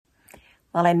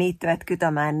Mä olen niittyet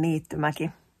Kytömäen Niittymäki.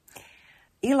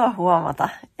 Ilo huomata,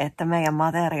 että meidän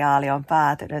materiaali on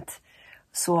päätynyt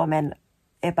Suomen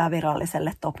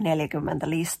epäviralliselle top 40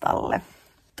 listalle.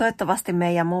 Toivottavasti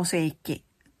meidän musiikki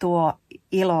tuo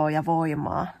iloa ja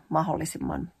voimaa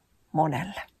mahdollisimman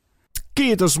monelle.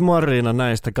 Kiitos Marina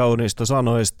näistä kauniista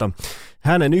sanoista.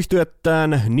 Hänen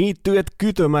yhtyettään Niittyet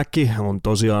Kytömäki on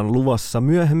tosiaan luvassa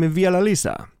myöhemmin vielä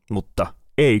lisää, mutta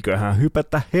eiköhän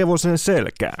hypätä hevosen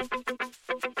selkään.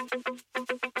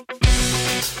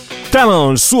 Tämä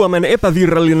on Suomen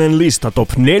epävirallinen lista top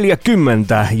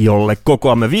 40, jolle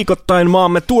kokoamme viikoittain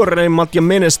maamme tuoreimmat ja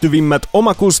menestyvimmät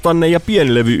omakustanne- ja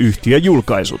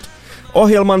pienlevyyhtiöjulkaisut.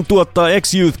 Ohjelman tuottaa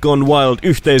Ex-Youth Gone Wild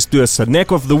yhteistyössä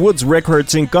Neck of the Woods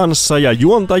Recordsin kanssa ja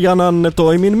juontajananne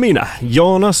toimin minä,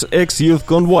 Joonas Ex-Youth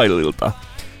Gone Wildilta.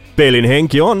 Pelin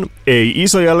henki on, ei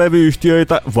isoja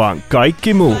levyyhtiöitä, vaan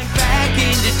kaikki muu.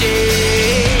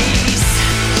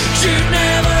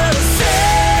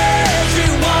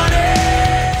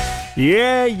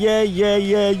 Yeah.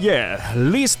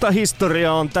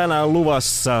 Listahistoria on tänään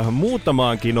luvassa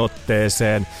muutamaankin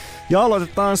otteeseen. Ja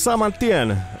aloitetaan saman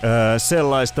tien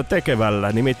sellaista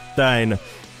tekevällä, nimittäin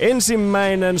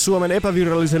ensimmäinen Suomen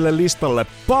epäviralliselle listalle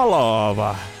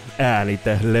palaava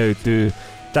äänite löytyy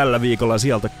tällä viikolla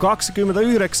sieltä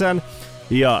 29,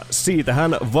 ja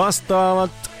siitähän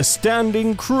vastaavat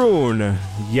Standing Crown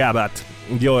jäbät,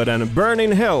 joiden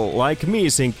Burning Hell Like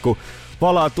Me-sinkku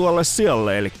palaa tuolle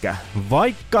sijalle, eli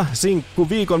vaikka sinkku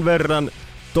viikon verran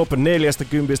top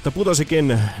 40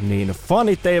 putosikin, niin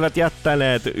fanit eivät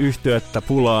jättäneet yhtyettä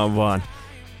pulaan, vaan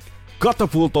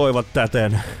katapultoivat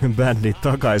täten bändin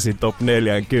takaisin top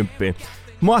 40.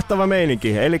 Mahtava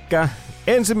meininki, eli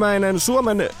ensimmäinen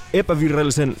Suomen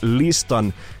epävirallisen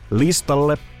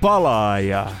listalle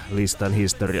palaaja listan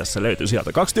historiassa löytyy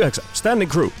sieltä 29.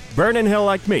 Standing Crew, Burning Hell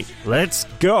Like Me, let's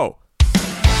go!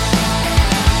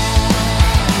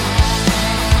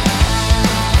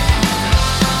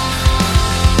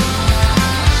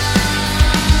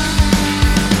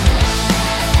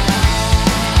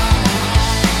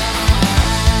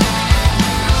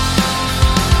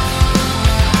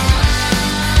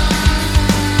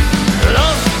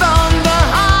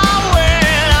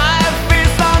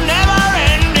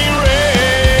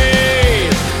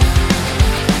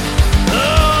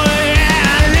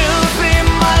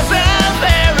 Myself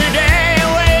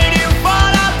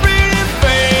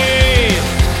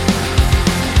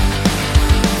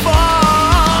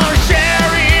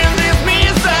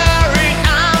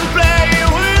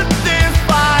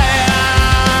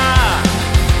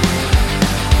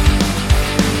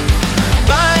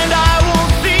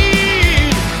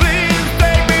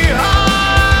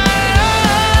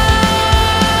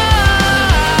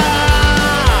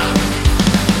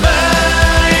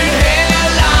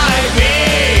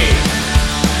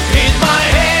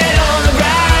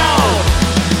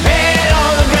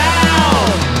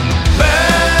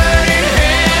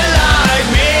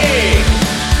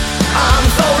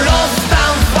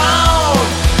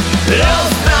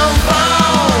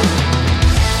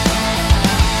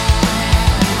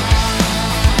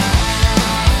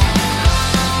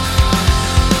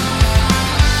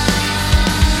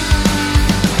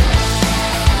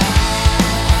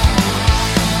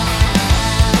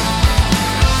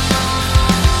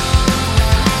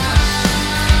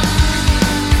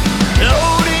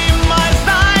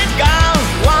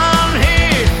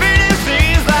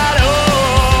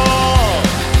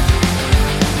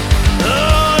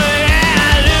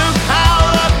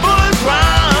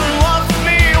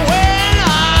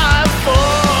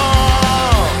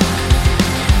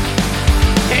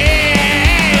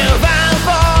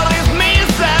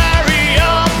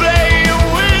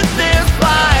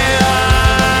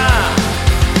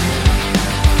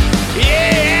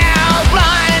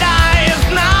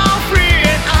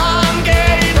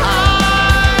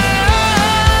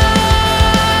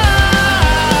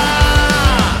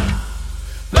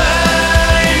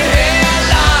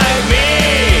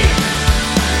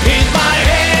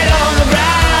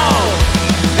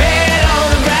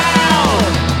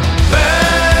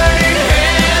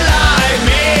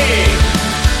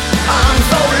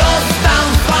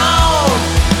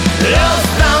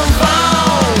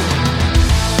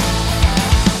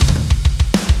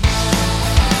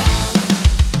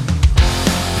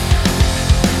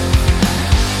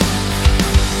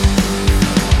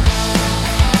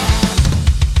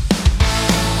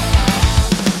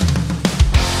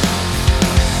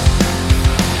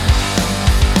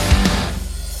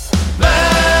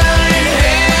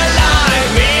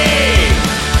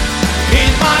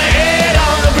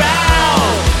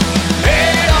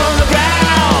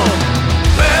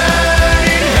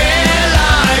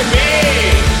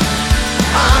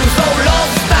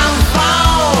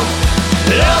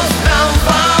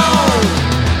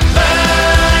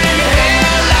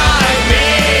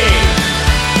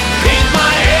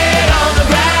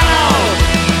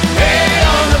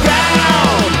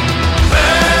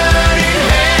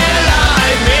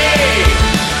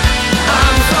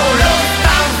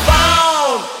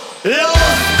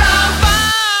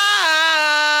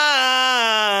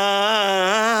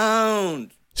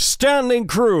Standing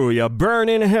Crew ja Burn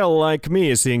in Hell Like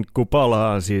Me-sinkku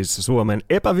palaa siis Suomen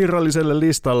epäviralliselle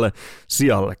listalle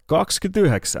sijalle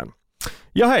 29.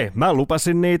 Ja hei, mä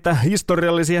lupasin niitä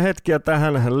historiallisia hetkiä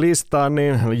tähän listaan,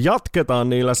 niin jatketaan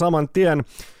niillä saman tien.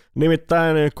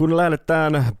 Nimittäin kun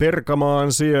lähdetään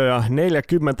perkamaan sijoja 40-31,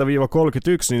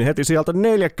 niin heti sieltä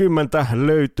 40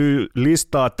 löytyy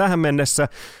listaa tähän mennessä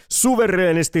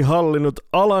suvereenisti hallinnut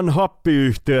Alan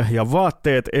happiyhtiö ja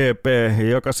Vaatteet EP,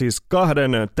 joka siis 2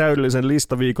 täydellisen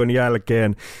listaviikon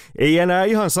jälkeen ei enää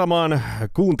ihan samaan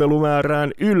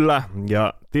kuuntelumäärään yllä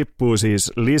ja tippuu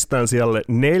siis listan sijalle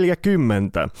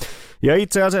 40. Ja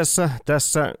itse asiassa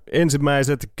tässä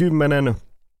ensimmäiset 10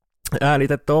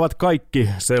 äänitettä ovat kaikki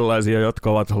sellaisia,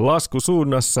 jotka ovat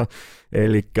laskusuunnassa,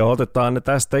 eli otetaan ne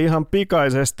tästä ihan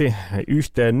pikaisesti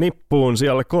yhteen nippuun.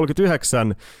 Siellä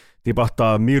 39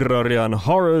 tipahtaa Mirrorian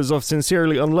Horrors of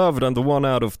Sincerely Unloved and the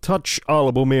One Out of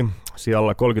Touch-albumi.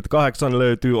 Siellä 38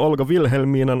 löytyy Olga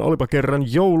Wilhelminan Olipa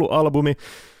kerran joulualbumi.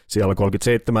 Siellä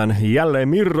 37 jälleen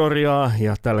Mirroria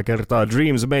ja tällä kertaa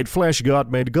Dreams Made Flesh, God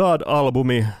Made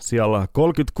God-albumi. Siellä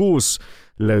 36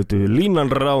 löytyy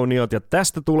Linnanrauniot ja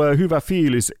tästä tulee hyvä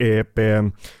fiilis EP.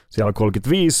 Siellä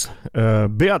 35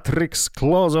 Beatrix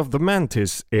Claws of the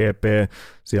Mantis EP.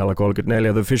 Siellä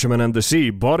 34 The Fisherman and the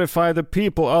Sea Bodify the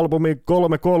People-albumi.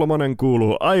 33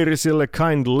 kuuluu Irisille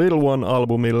Kind Little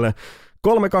One-albumille.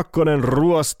 32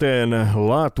 Ruosteen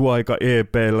laatuaika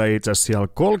EP:llä, itse asiassa siellä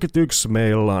 31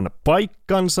 meillä on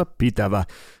paikkansa pitävä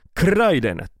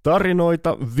Kraiden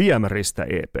tarinoita viemäristä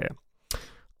EP.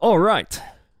 Alright,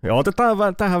 ja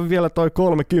otetaan tähän vielä toi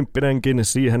 30-kin,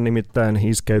 siihen nimittäin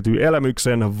iskeytyy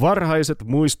Elämyksen varhaiset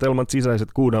muistelmat, sisäiset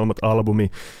kuunnelmat albumi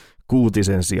 6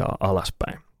 sijaa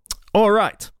alaspäin.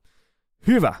 Alright,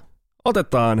 hyvä.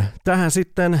 Otetaan tähän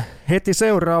sitten heti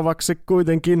seuraavaksi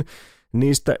kuitenkin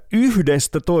niistä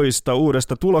 11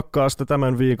 uudesta tulokkaasta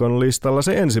tämän viikon listalla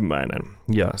se ensimmäinen.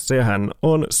 Ja sehän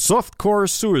on Softcore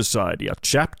Suicide ja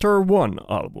Chapter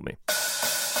 1-albumi.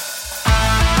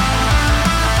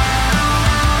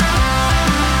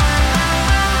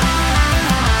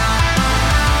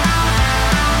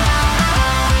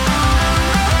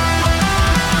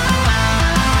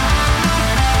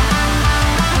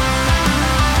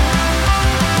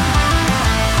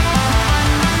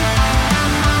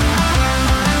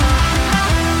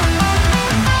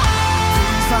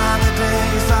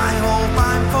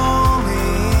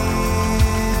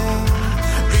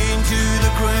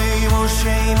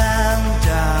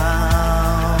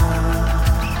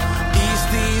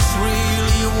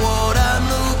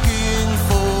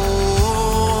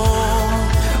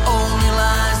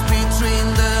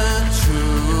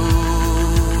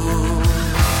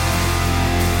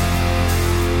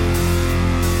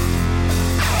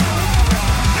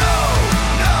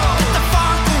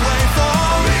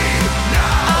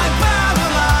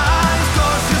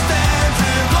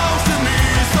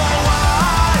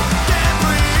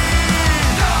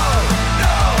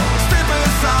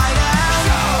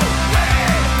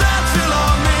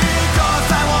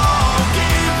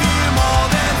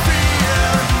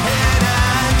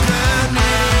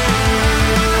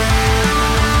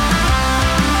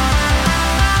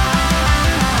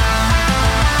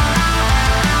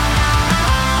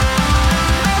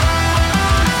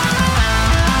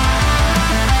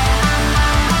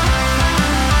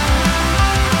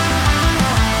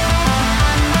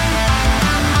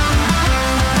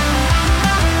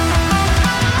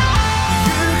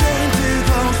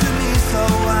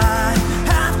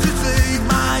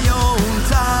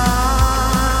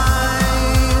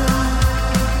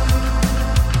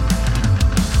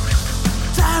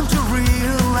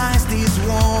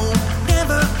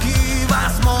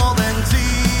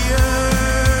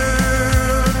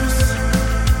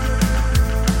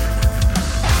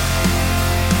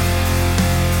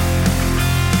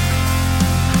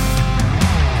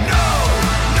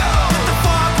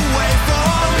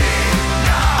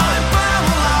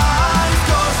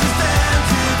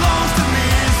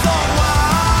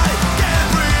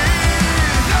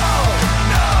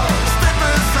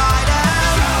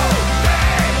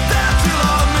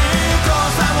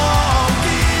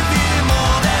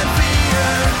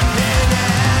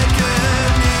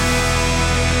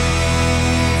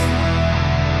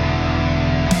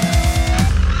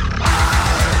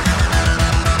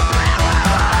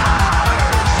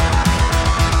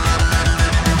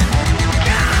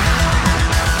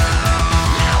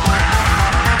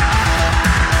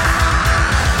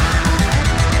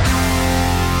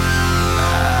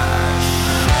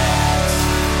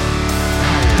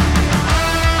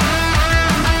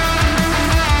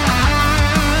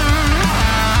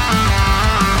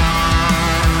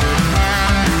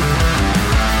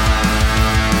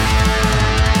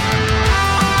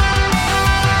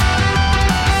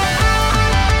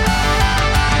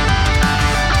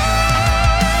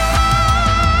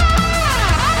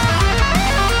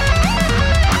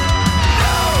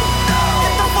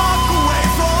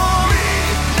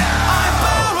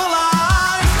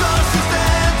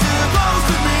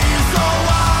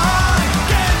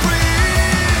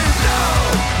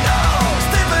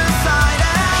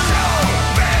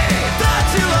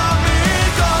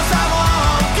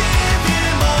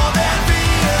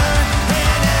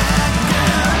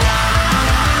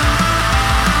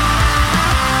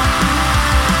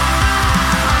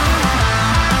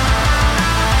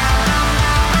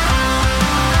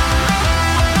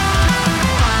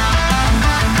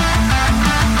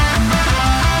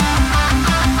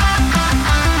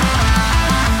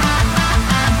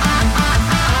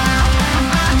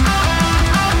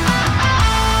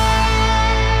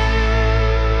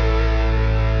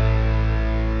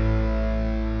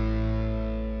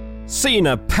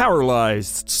 Siinä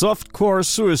Paralyzed, Softcore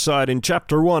Suicidein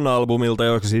Chapter 1-albumilta,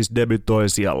 joka siis debytoi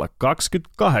sijalla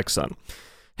 28.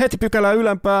 Heti pykälää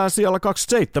ylempää sijalla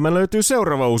 27 löytyy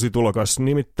seuraava uusi tulokas,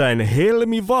 nimittäin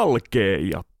Helmi Valkee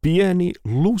ja Pieni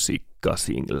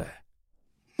lusikka-single.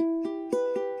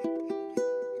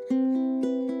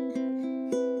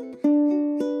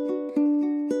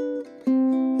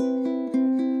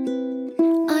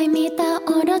 Ai mitä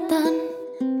odotan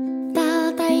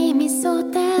tältä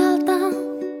ihmissuhteelta.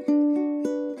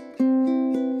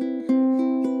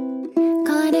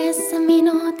 Kahdessa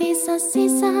minuutissa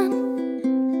sisään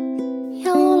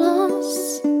ja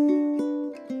ulos.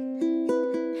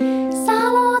 Sä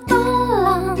haluat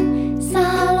olla, sä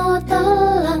haluat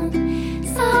olla,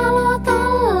 sä haluat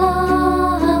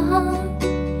olla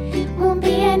mun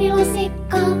pieni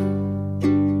lusikka.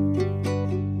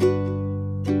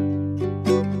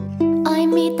 Ai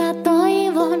mitä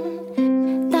toivon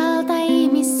tältä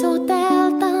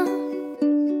ihmissuhteelta.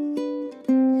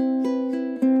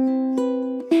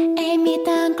 Ei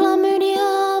mitään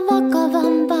klamydiaa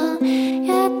vakavampaa,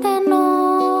 ja etten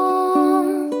oo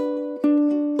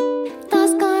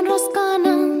taaskaan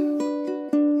roskana.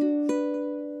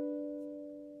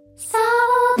 Sä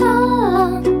haluat olla,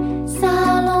 sä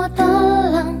haluat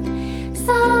olla,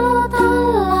 sä haluat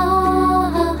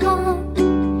olla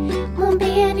mun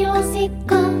pieni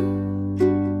lusikka.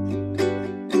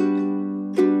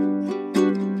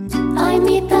 Ai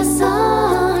mitä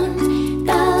saan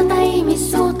tältä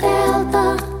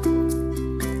ihmissuhteelta.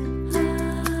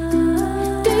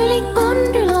 Tyyli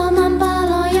kondyloiman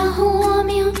palo ja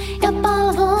huomio ja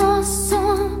palvoo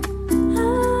sua.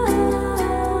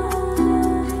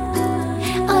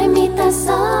 Ai mitä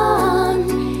saan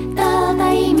tältä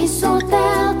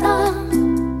ihmissuhteelta.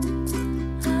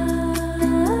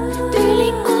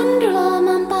 Tyyli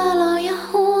kondyloiman palo ja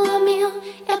huomio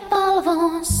ja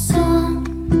palvoo sua.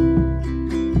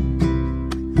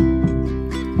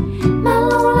 Mä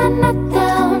luulen,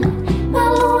 että on,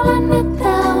 mä luulen, että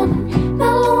on,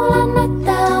 mä luulen,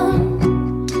 että on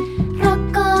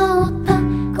rakkautta,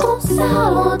 kun sä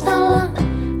haluut olla,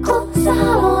 kun sä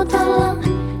haluut olla,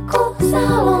 kun sä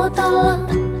haluut olla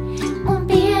mun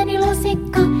pieni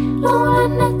lusikka.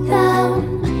 Luulen, että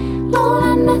on,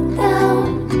 luulen, että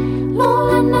on,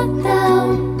 luulen, että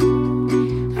on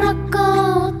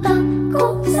rakkautta,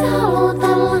 kun sä haluut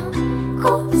olla,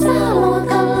 kun sä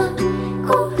haluut olla,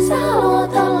 kun sä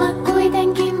haluut olla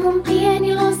kuitenkin mun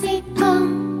pieni lusikka.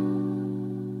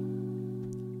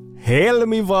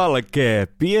 Helmi Valkee,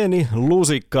 Pieni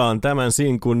lusikka on tämän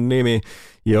sinkun nimi,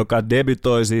 joka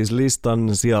debytoi siis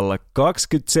listan sijalla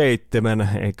 27,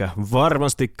 eikä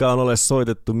varmastikaan ole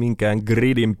soitettu minkään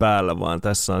gridin päällä, vaan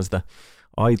tässä on sitä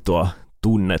aitoa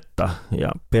tunnetta ja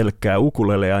pelkkää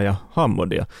ukulelea ja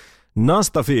hammodia.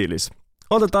 Nasta fiilis.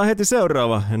 Otetaan heti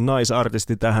seuraava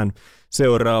naisartisti tähän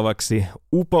seuraavaksi.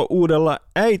 Upo uudella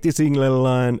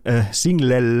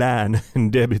singlellään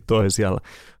debytoi siellä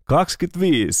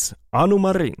 25. Anu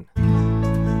Marin.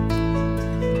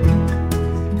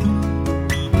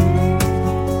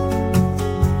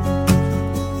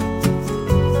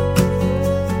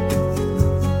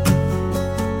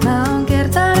 Mä oon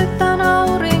kertänyt tän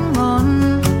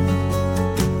auringon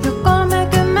jo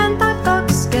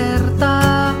 32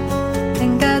 kertaa.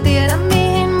 Enkä tiedä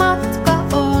mihin matka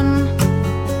on.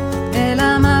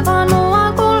 Elämä vaan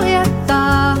mua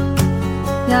kuljettaa.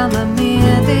 Ja mä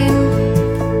mietin,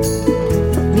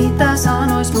 mitä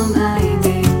sanois mun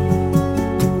äiti.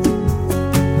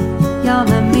 Ja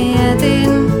mä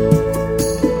mietin,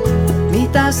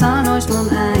 mitä sanois mun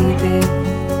äiti.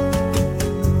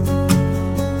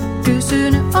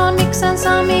 Kysynyt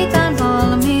onniksensa mitään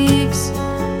valmiiksi.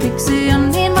 Miksi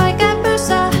on niin vaikea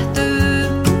pysähtyä?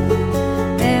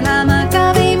 Elämä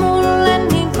kävi mulle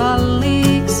niin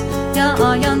kalliiksi. Ja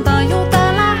ajan taju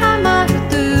täällä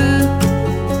hämärtyy.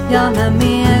 Ja mä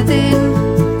mietin,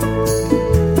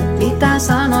 mitä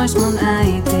sanois mun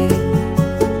äiti.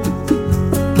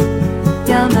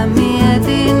 Ja mä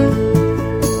mietin,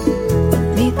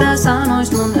 mitä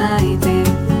sanois mun äiti.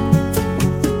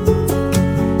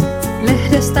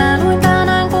 Lehdestä luin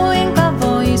tänään kuinka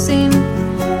voisin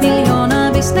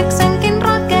miljoonaa bisneksenkin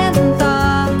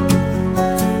rakentaa.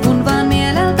 Kun vaan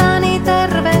mieleltäni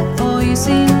terve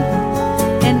oisin.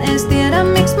 En edes tiedä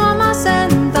miksi mua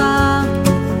masentaa.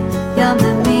 Ja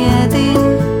mä mietin,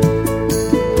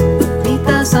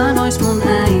 mitä sanois mun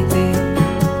äiti.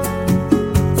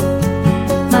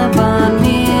 Mä vaan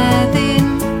mietin,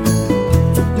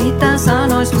 mitä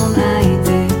sanois mun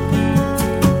äiti.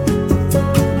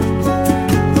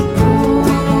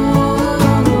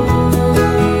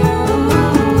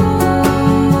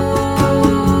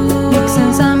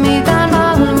 Miksensä mitä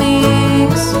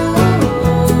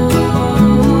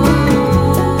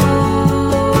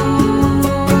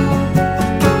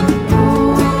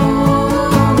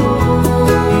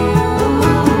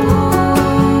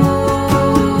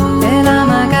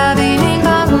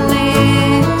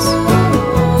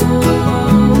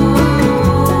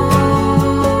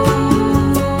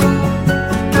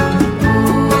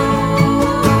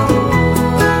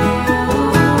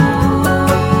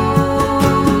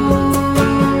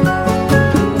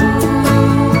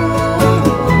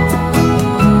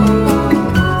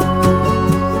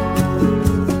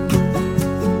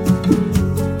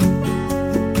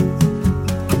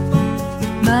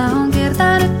Mä oon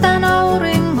kiertänyt tän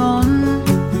auringon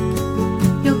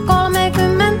jo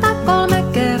 33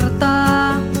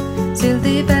 kertaa.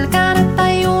 Silti pelkään,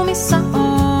 että juumissa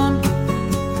oon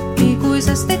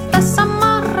ikuisesti tässä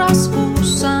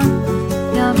marraskuussa.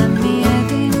 Ja mä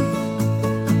mietin,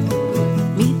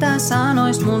 mitä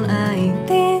sanois mun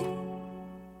äiti.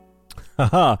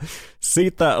 Haha,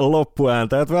 sitä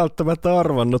loppuääntä et välttämättä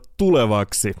arvannut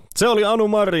tulevaksi. Se oli Anu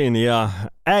Marin ja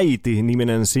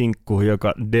Äiti-niminen sinkku,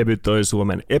 joka debytoi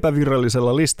Suomen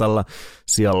epävirallisella listalla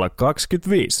sijalla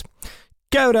 25.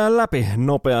 Käydään läpi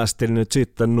nopeasti nyt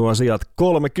sitten nuo sijat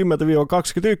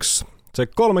 30-21. Se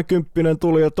 30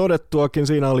 tuli jo todettuakin,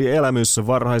 siinä oli Elämys,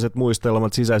 varhaiset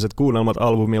muistelmat, sisäiset kuunnelmat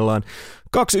albumillaan.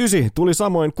 29 tuli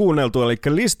samoin kuunneltu, eli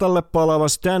listalle palaava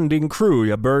Standing Crew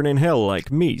ja Burning Hell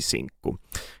Like Me-sinkku.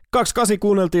 28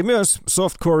 kuunneltiin myös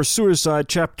Softcore Suicide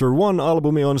Chapter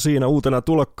 1-albumi on siinä uutena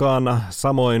tulokkaana,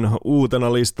 samoin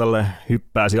uutena listalle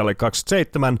hyppää sijalle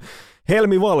 27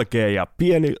 Helmi Valkea ja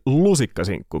Pieni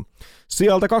lusikkasinkku.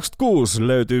 Sieltä 26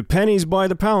 löytyy Pennies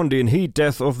by the Poundin Heat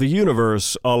Death of the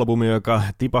Universe-albumi, joka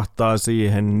tipahtaa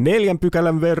siihen 4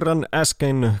 pykälän verran.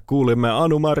 Äsken kuulimme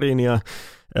Anu Marin ja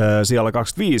siellä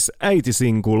 25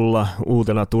 Äitisinkulla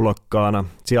uutena tulokkaana.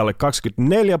 Siellä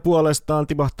 24 puolestaan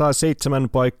tipahtaa 7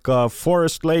 paikkaa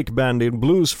Forest Lake Bandin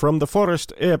Blues from the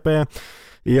Forest EP.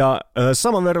 Ja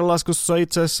saman verran laskussa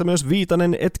itse asiassa myös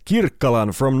Viitanen et Kirkkalan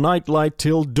From Nightlight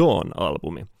Till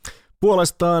Dawn-albumi.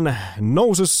 Puolestaan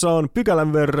nousussa on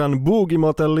pykälän verran Boogie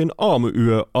Motellin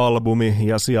Aamuyö-albumi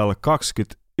ja siellä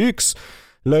 21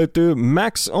 löytyy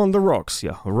Max on the Rocks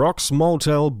ja Rocks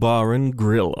Motel Bar and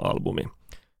Grill-albumi.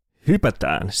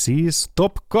 Hypätään siis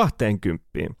top 20.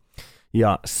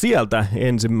 Ja sieltä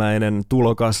ensimmäinen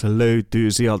tulokas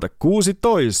löytyy sieltä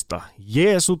 16.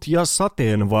 Jeesut ja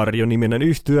Sateenvarjo-niminen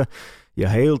yhtye, ja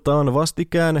heiltä on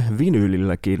vastikään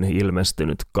vinyylilläkin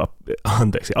ilmestynyt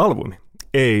albumi.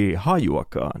 Ei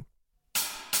hajuakaan.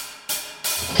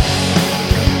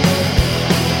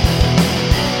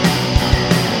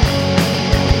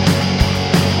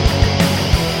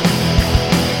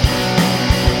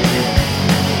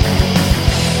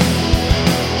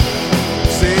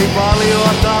 Se ei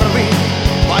paljoa tarvi,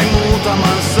 vain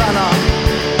muutaman sanan.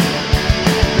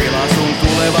 Pila sun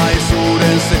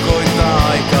tulevaisuuden sekoittaa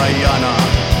aikajana.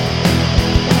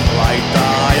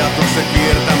 Laittaa ajatukset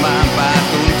kiertämään, pää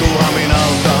tuntuu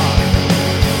haminalta.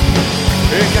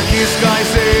 Ehkä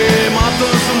kiskaisee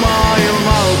maton sun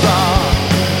maailmalta.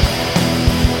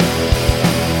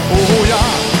 Puhuja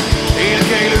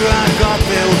ilkeilyään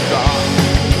kateuttaa.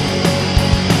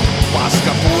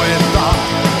 Paskapuetta,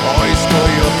 oisko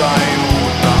jotain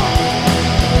uutta?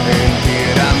 En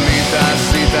tiedä mitä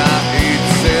sitä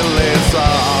itselleen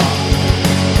saa.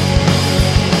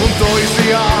 Kun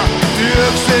toisia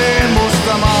työkseen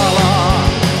musta maalaa.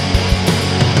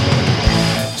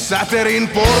 Säterin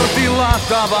portilla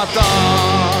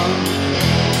tavataan.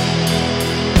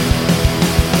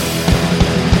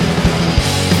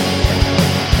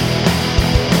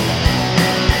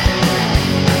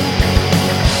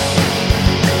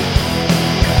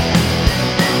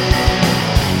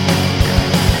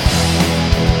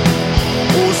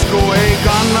 Usko ei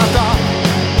kannata,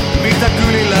 mitä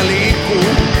kylillä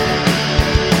liikkuu.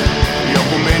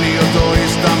 Joku meni jo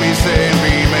toistamiseen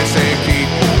viimeiseen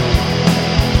kiikkuun.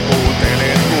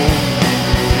 Kuuntelet kun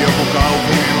joku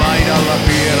kaupungin laidalla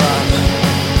vieras.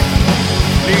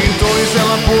 Niin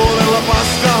toisella puolella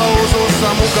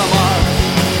paskahousussa mukavaa.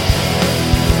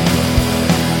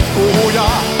 Puhuja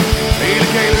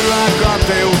ilkeilyään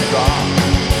kateuttaa.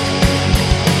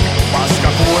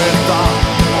 Paskapuetta,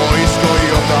 oisko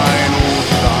jotain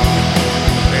uutta?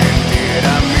 En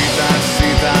tiedä mitä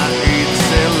sitä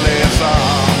itselleen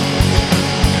saa.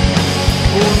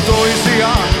 Kun toisia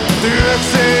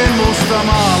työkseen musta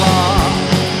maalaa.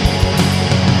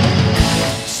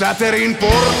 Säterin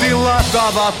portilla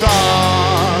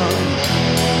tavataan.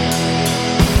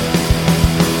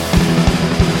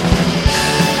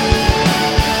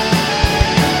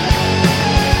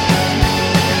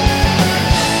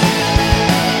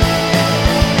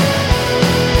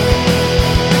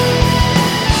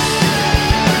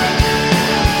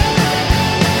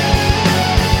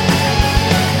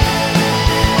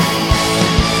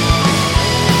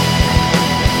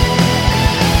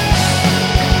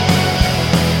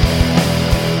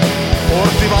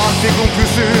 Porttivahti kun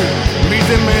kysyy,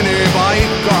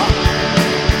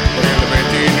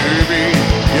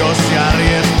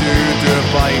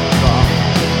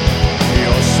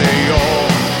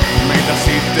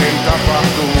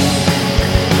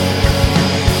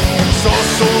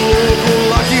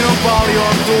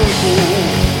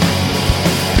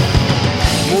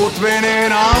 Mut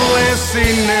veneen alle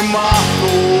sinne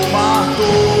mahtuu,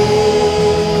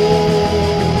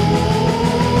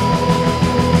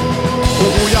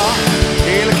 Puhuja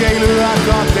ilkeilyä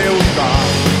kateuttaa.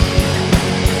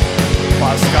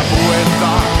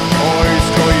 Paskapuetta,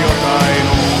 oisko jotain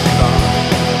uutta?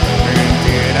 En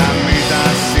tiedä mitä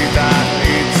sitä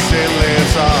itselleen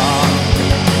saa.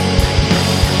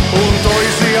 Kun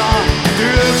toisia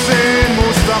työkseen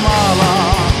musta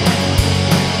maalaa.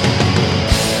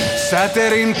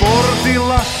 Säterin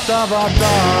portilla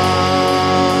tavataan.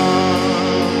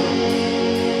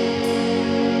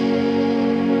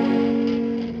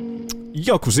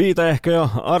 Joku siitä ehkä jo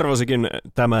arvasikin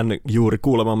tämän juuri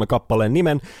kuulemamme kappaleen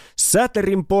nimen.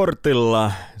 Säterin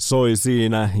portilla soi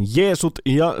siinä Jeesut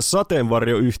ja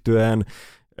Sateenvarjo-yhtyeen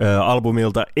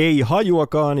albumilta Ei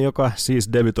hajuakaan, joka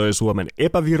siis debytoi Suomen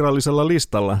epävirallisella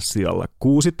listalla sijalla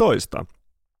 16.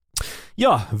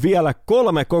 Ja vielä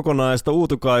 3 kokonaista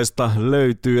uutukaista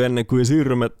löytyy ennen kuin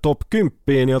siirrymme top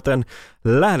 10, joten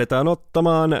lähdetään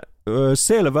ottamaan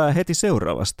selvää heti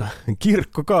seuraavasta.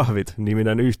 Kirkkokahvit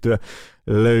 -niminen yhtye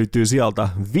löytyy sieltä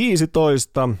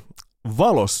 15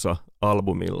 Valossa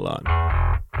 -albumillaan.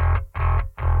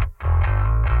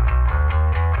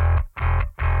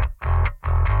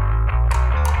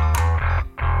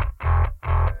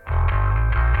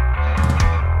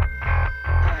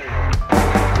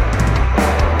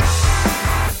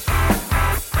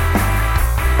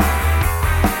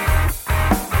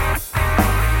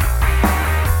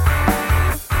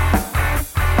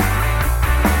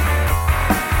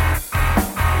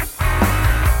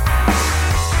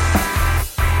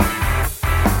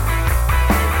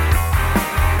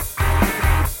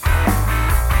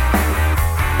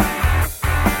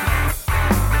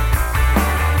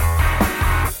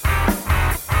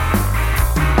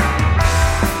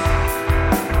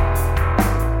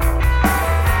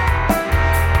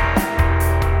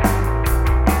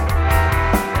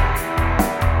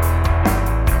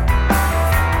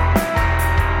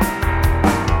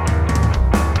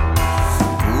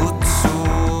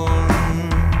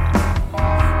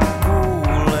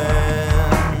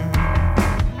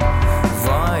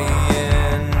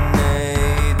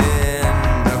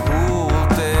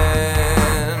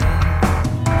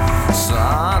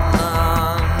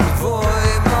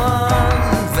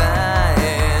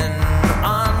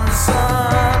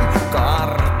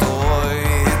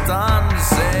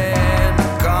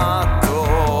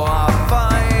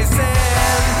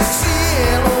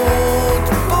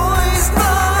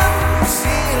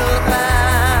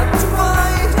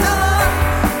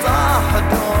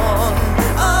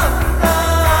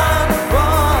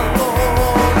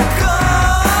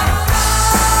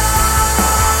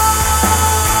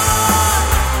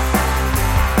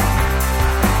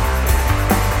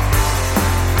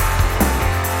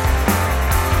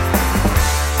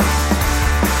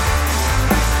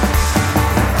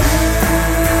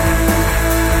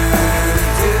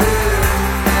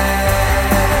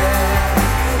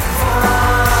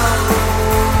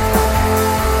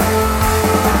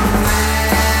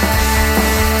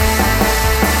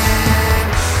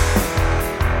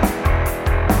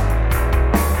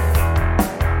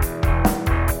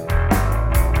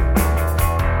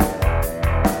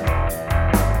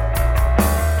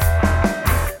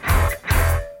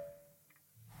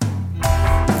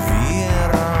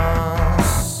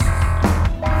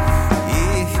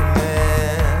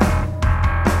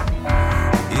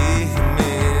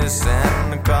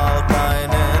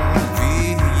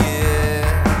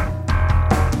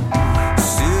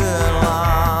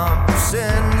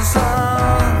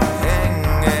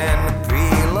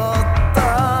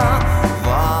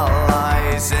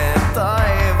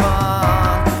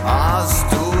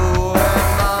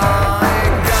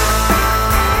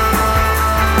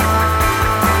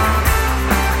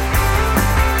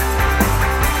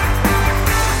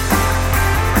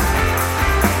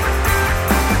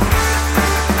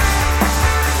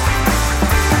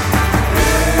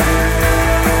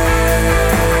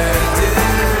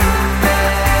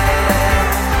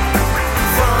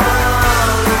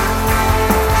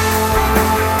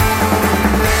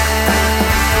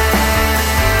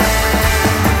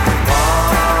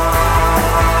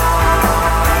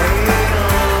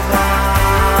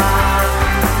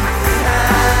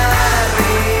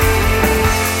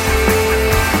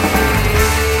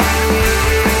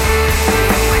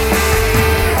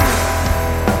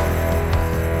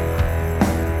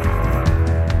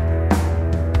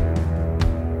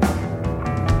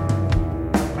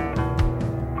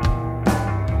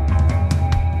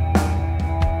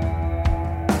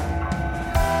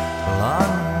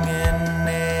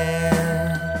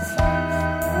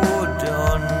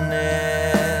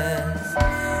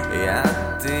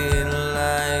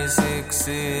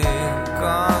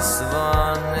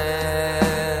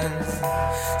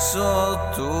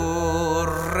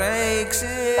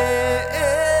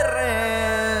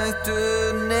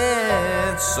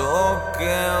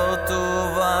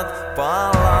 sokeutuvat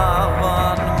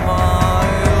palavan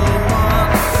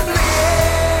maailman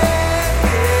liekeissä.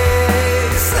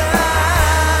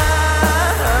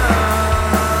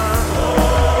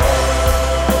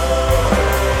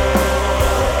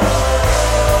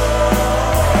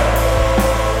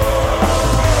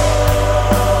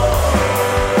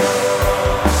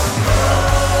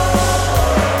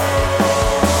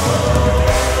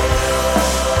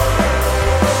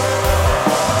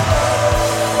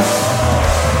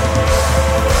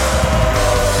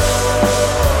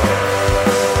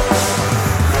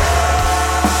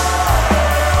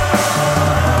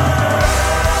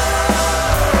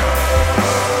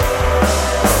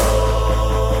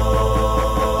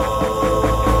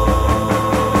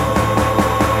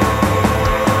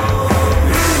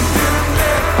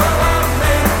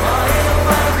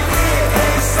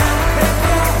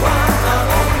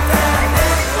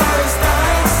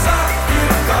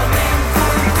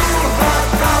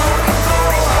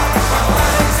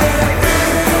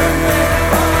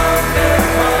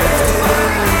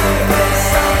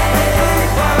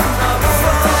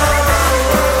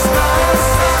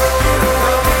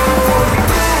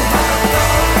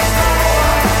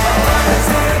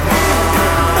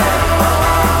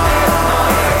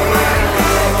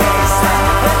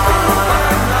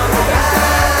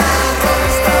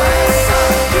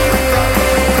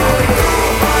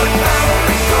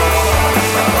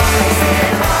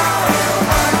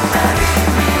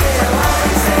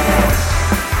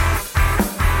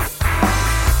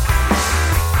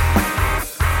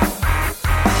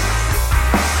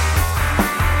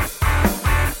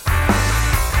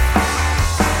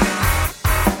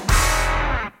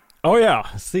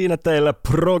 Siinä teille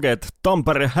proget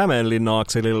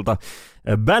Tampere-Hämeenlinna-akselilta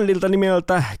bändiltä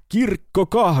nimeltä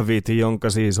Kirkkokahvit, jonka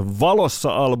siis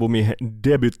Valossa-albumi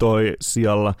debytoi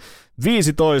sijalla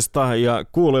 15 ja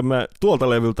kuulemme tuolta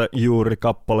levyltä juuri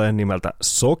kappaleen nimeltä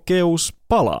Sokeus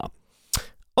palaa.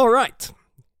 Alright.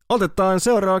 Otetaan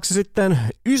seuraavaksi sitten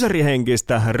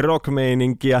ysärihenkistä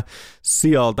rockmeininkiä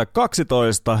sieltä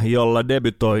 12, jolla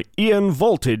debytoi Ian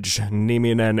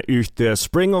Voltage-niminen yhtye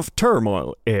Spring of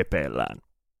Turmoil EP:llään.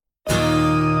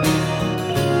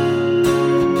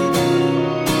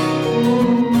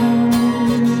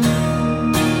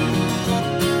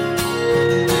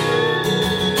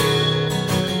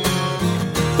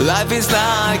 Life is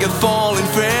like a falling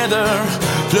feather,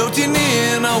 floating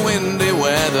in a windy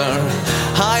weather.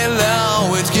 High and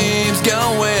low, it keeps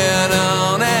going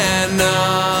on and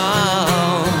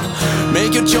on.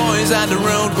 Make your choice and the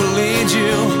road will lead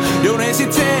you. Don't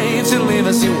hesitate to live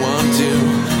as you want to.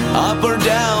 Up or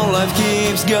down, life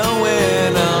keeps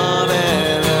going on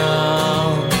and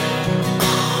on.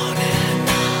 On and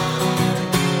on.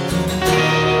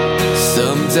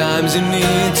 Sometimes you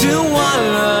need to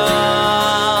wallow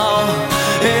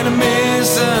in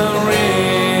misery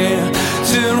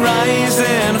to rise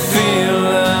and feel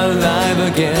alive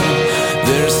again.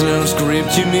 There's no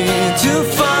script you need to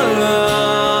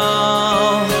follow,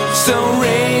 so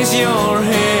raise your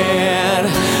head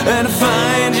and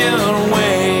find your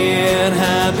way in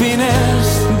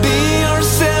happiness. Be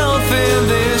yourself in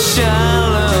this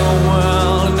shallow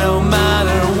world, no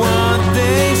matter what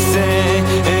they say.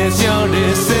 It's your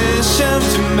decision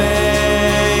to make.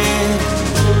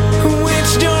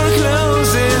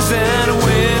 And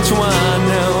which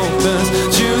one opens?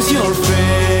 Choose your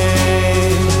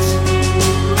fate.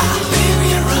 I'll live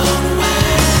your own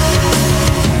way.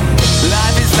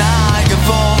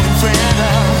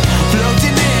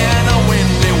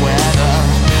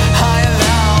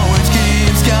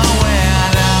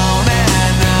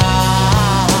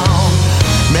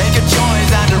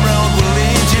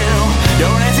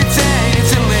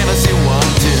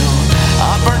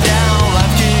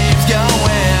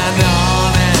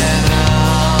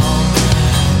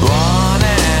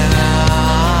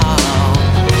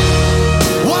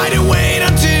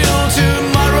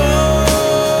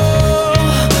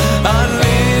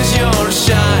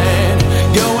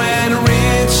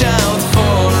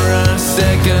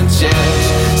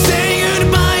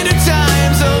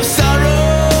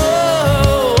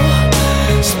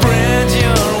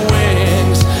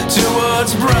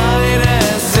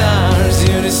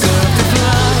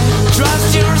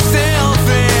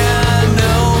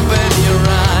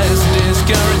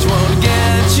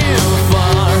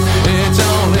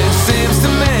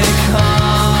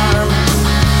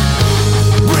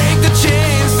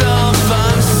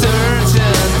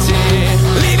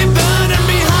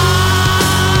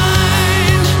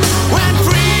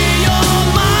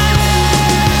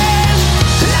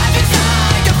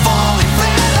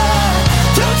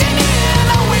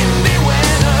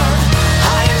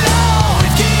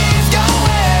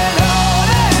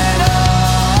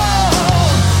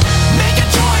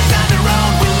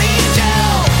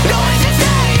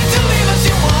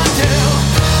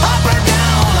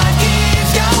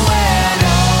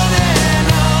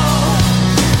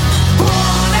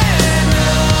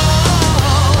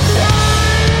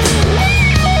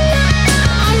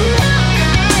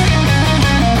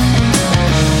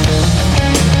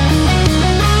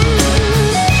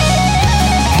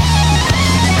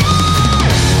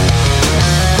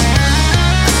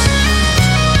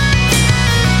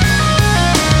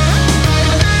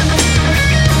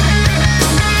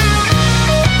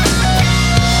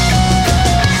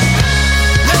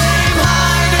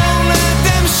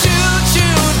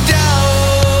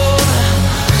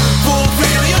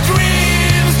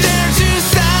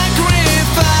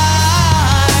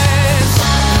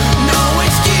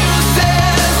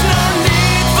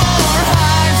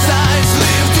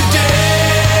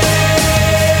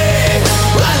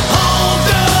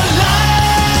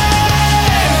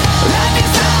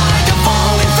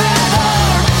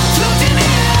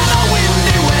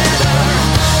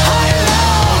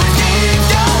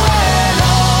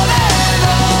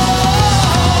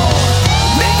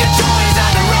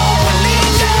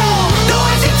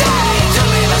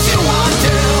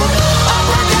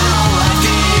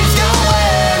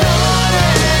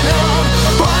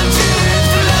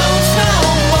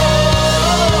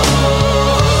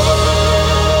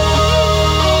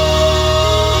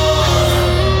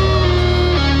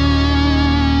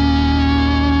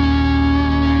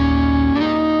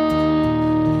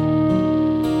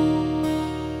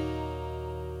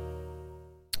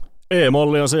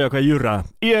 E-molli on se, joka jyrää.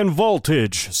 Ian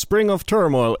Voltage, Spring of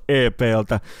Turmoil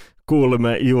EP:ltä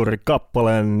kuulimme juuri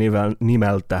kappaleen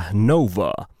nimeltä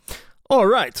Nova.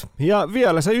 Alright, ja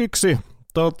vielä se yksi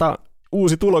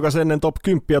uusi tulokas ennen top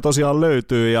 10 tosiaan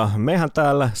löytyy, ja mehän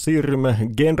täällä siirrymme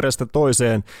genrestä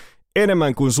toiseen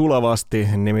enemmän kuin sulavasti,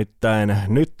 nimittäin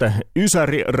nyt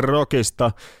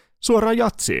ysäri-rockista suoraan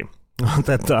jatsiin.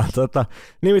 Otetaan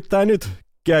nimittäin nyt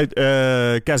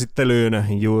käsittelyyn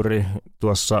juuri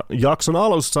tuossa jakson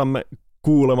alussamme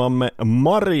kuulemamme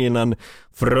Marinan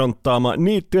fronttaama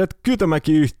Niittyjät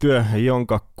Kytömäki-yhtye,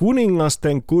 jonka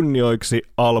Kuningasten kunnioiksi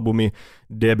albumi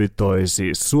debytoi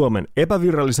siis Suomen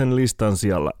epävirallisen listan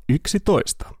sijalla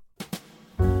 11.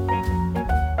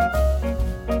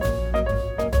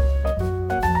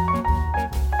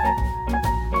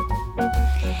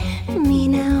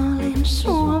 Minä olen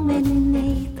Suomen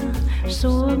neito,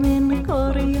 Suomen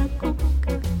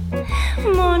korjakukka.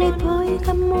 Moni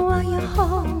poika mua jo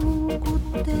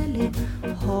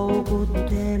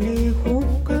houkutteli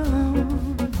hukkaan.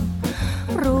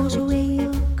 Ruusu ei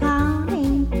oo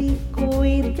kauniimpi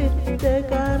kuin tyttö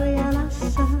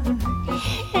Karjalassa.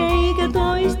 Eikä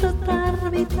toista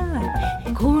tarvita,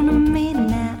 kun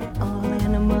minä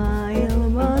olen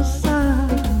maailmassa.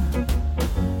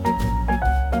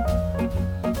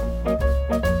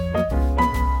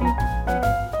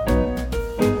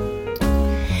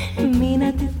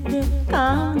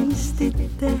 Kaunis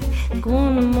tyttö,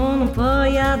 kun mun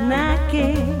pojat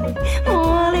näkee,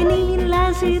 muoli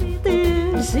niillä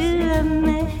syttyy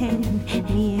syömehen,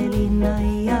 mieli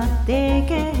naija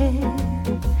tekee.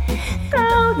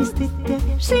 Kaunis tyttö,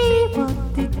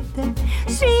 siivot tyttö,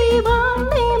 siivon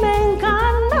nimen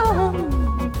kannon.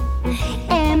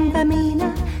 Enpä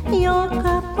minä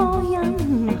joka pojan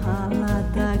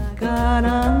halata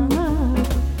kannan.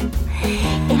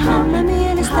 Ihan mä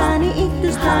mielestäni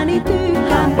itsestäni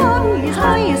tykkään.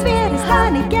 Pois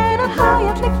vierestäni keinot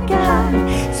pojat lykkään.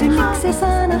 Synniksi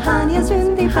sanotaan ja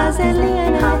syntipä se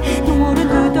lienee. Nuoren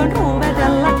tytön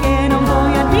ruuvetella keinon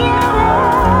pojat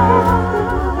viereen.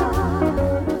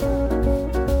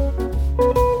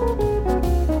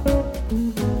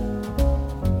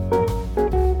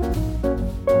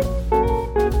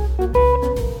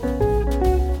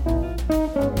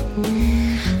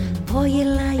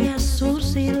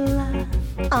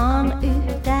 On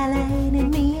yhtäläinen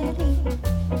mieli,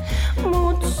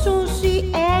 mut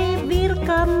susi ei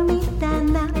virka mitään,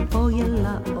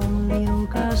 pojalla on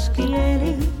liukas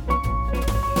kieli.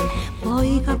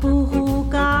 Poika puhuu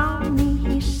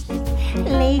kauniisti,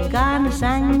 liikan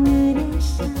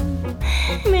sängydessä,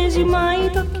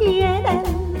 mesimaito kielen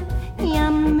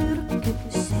ja myrkky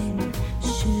sen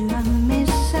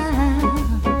syömessään.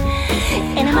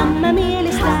 Enemmän mä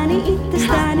mielestäni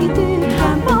itsestäni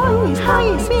tykkään.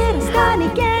 Pois vierestäni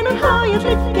keinon pojat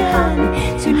lykkään.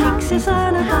 Synniksi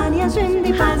sanotaan ja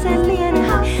syntipä sen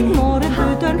lienee. Nuoren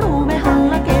tytön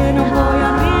ruuvetella keinon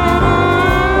pojan viereen.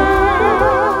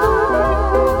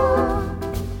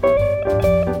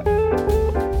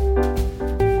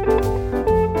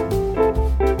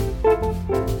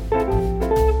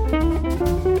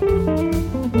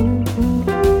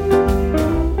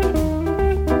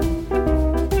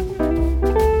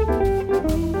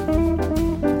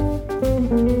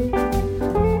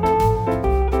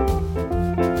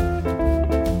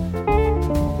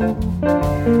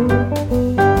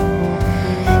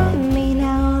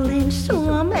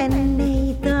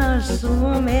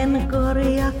 Suomen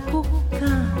korjakukka,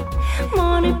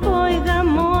 moni poika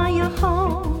mua jo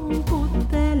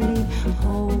houkutteli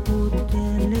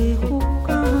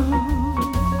hukkaan.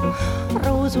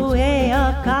 Ruusu ei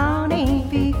oo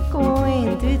kauniimpi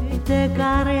kuin tyttö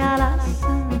Karjalassa,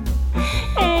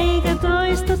 eikä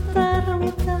toista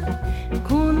tarvita,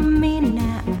 kun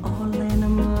minä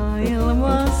olen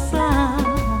maailmassa.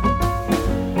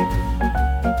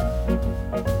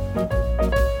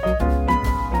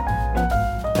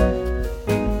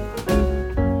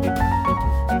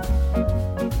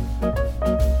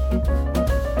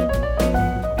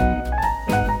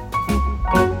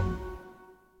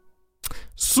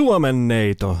 Suomen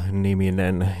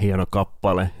neito-niminen hieno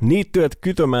kappale Niittyjät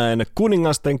Kytömäen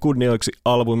Kuningasten kunnioiksi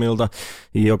albumilta,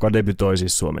 joka debytoi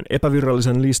siis Suomen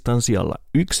epävirallisen listan sijalla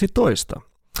 11.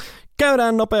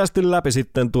 Käydään nopeasti läpi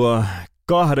sitten tuo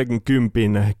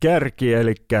 20 kärki,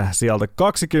 eli sieltä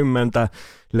 20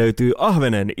 löytyy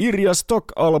Ahvenen Irja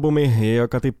Stock-albumi,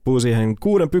 joka tippuu siihen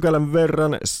 6 pykälän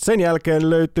verran. Sen jälkeen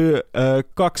löytyy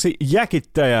 2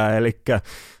 jäkittäjää, eli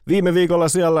viime viikolla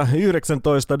siellä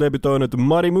 19 debytoinut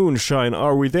Muddy Moonshine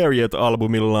Are We There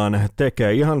Yet-albumillaan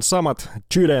tekee ihan samat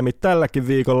sydämit tälläkin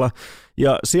viikolla.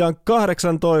 Ja sijaan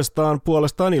 18 on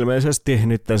puolestaan ilmeisesti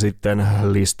nyt sitten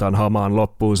listan hamaan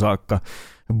loppuun saakka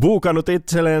buukannut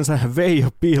itselleensä Veijo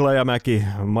Pihlajamäki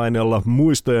mainiolla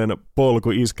Muistojen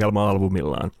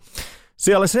polku-iskelma-albumillaan.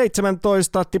 Siellä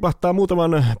 17 tipahtaa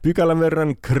muutaman pykälän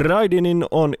verran Kraidinin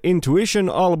On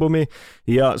Intuition-albumi,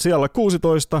 ja siellä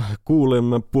 16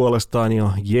 kuulemme puolestaan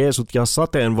jo Jeesut ja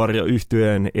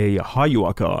Sateenvarjo-yhtyeen Ei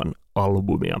hajuakaan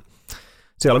 -albumia.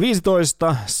 Siellä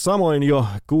 15 samoin jo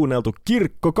kuunneltu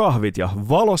Kirkkokahvit ja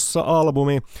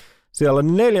Valossa-albumi. Siellä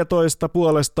 14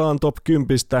 puolestaan top 10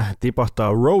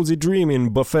 tipahtaa Rosie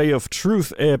Dreamin Buffet of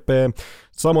Truth EP.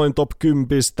 Samoin top 10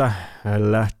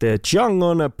 lähtee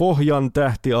Djangon Pohjan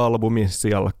tähti-albumi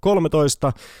siellä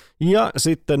 13. Ja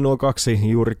sitten nuo 2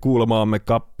 juuri kuulemaamme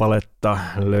kappaletta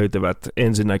löytyvät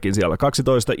ensinnäkin siellä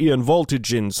 12 Ian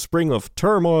Voltagein Spring of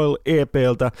Turmoil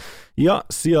EPltä. Ja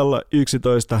siellä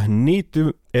 11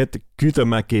 Niitty et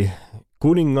Kytömäki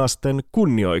Kuningasten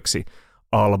kunnioiksi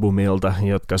 -albumilta,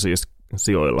 jotka siis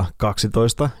sijoilla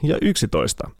 12 ja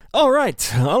 11. Alright,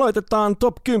 aloitetaan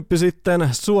top 10 sitten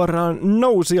suoraan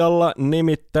nousijalla,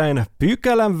 nimittäin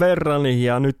pykälän verran,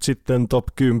 ja nyt sitten top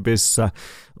 10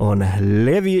 on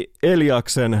Levi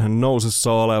Eliaksen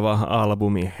nousussa oleva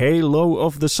albumi Halo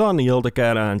of the Sun, jolta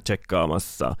käydään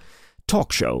tsekkaamassa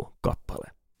Talk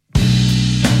Show-kappale.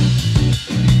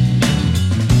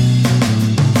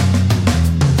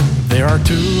 There are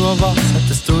 2 of us at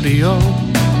the studio.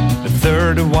 The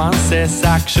third one says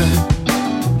action.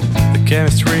 The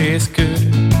chemistry is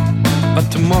good, but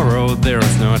tomorrow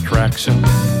there's no attraction.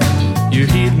 You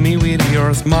hit me with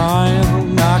your smile,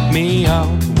 knock me out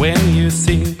when you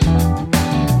sing.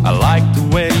 I like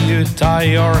the way you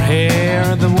tie your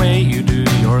hair, the way you do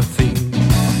your thing.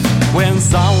 When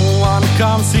someone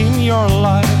comes in your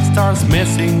life, starts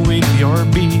messing with your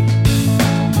beat,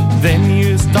 then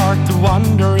you start to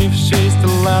wonder if she's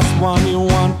the last one you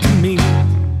want to meet.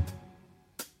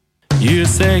 You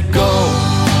say go,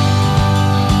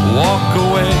 walk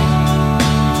away,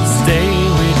 stay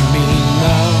with me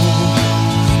now.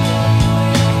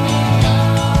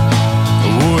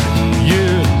 Would you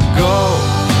go,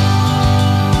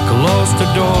 close the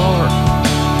door,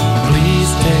 please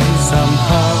stay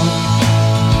somehow.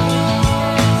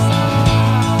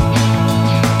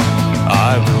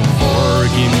 I will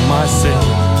forgive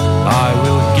myself, I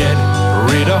will get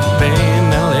rid of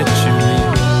pain and let you in.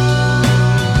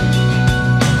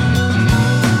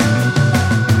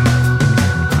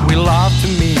 We love to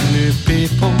meet new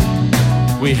people,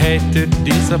 we hate to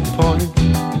disappoint.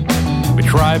 We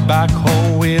drive back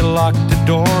home, we lock the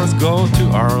doors, go to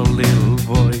our little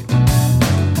void,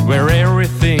 where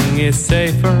everything is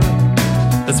safer,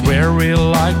 that's where we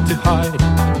like to hide.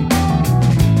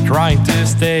 Trying to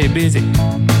stay busy,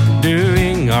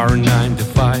 doing our 9 to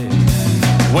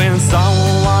 5. When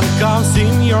someone comes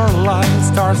in your life,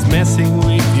 starts messing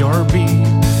with your beat,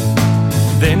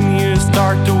 then you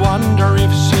start to wonder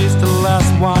if she's the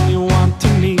last one you want to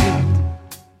meet.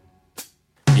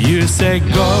 You say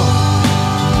go,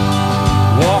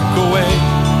 walk away,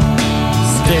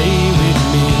 stay with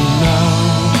me now.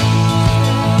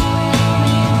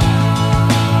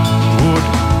 Would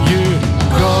you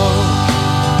go,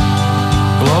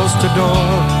 close the door,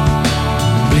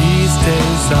 please stay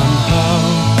somehow.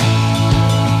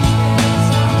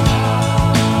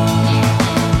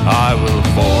 I will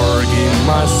forgive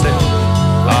myself,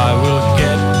 I will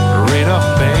get rid of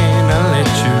pain and let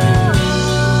you in.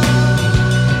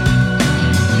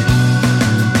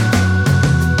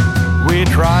 We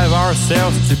drive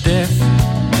ourselves to death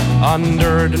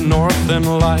under the northern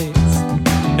lights,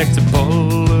 next to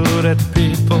polluted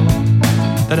people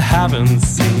that haven't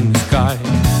seen the sky.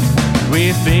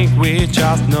 We think we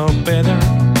just know better,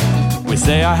 we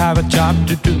say I have a job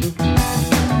to do.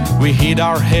 We hit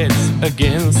our heads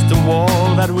against the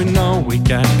wall that we know we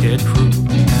can't get through.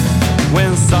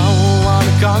 When someone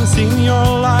comes in your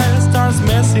life, starts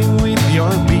messing with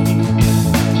your beat,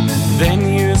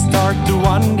 then you start to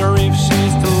wonder if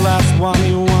she's the last one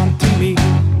you want to meet.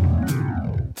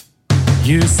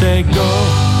 You say go,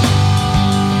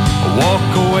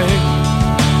 walk away,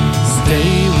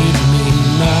 stay with me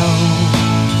now.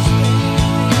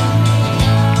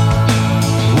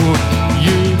 Would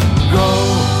you go,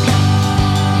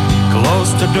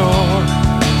 close the door,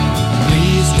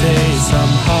 please stay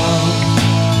somehow.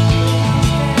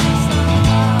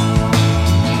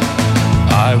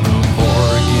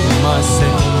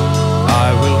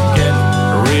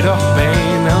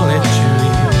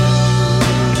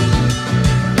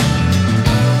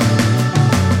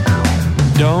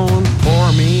 don't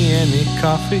pour me any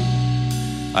coffee.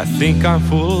 I think I'm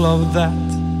full of that.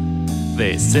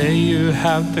 They say you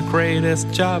have the greatest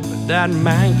job that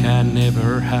man can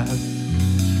ever have.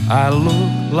 I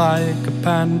look like a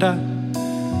panda.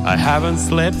 I haven't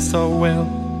slept so well.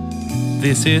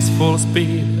 This is full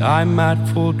speed. I'm at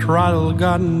full throttle.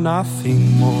 Got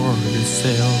nothing more to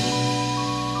sell.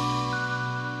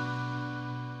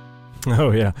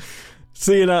 Oh yeah.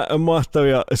 Siinä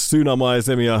mahtavia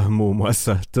synamaisemia muun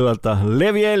muassa tuolta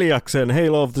Levi Eliaksen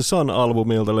Halo of the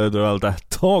Sun-albumilta löytyvältä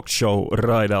Talk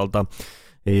Show-raidalta,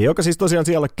 joka siis tosiaan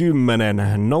siellä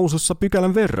 10 nousussa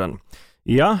pykälän verran.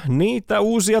 Ja niitä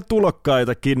uusia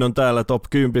tulokkaitakin on täällä top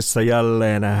 10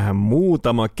 jälleen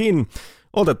muutamakin.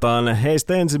 Otetaan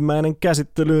heistä ensimmäinen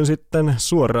käsittelyyn sitten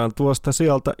suoraan tuosta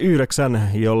sieltä 9,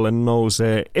 jolle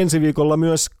nousee ensi viikolla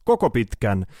myös koko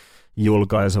pitkän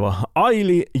julkaiseva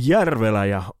Aili Järvelä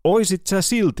ja Oisit sä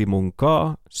silti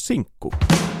munkaa sinkku.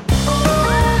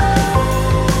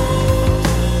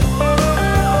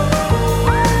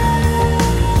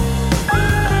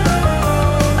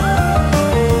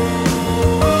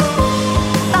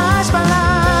 Taas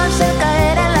palaan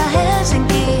selkä edellä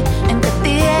Helsinkiin, enkä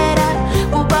tiedä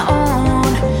kuka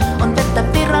on vettä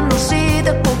virrannut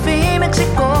siitä kun viimeksi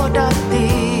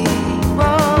kohdattiin.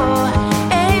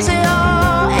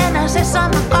 Se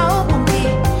sama kaupunki,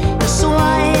 jos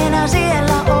sua ei enää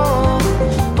siellä oo.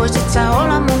 Voisit sä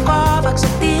olla mun kaavaksi,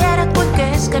 tiedät kuin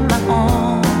kesken mä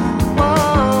oon.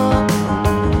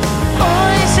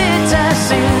 Oisit sä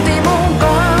silti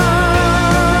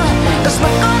munkaan, jos mä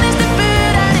kanisti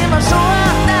pyydän ilman sua,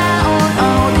 tää on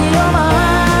audiomaa.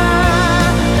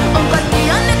 On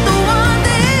kaikki annettu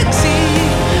anteeksi,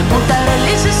 mun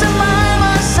täydellisessä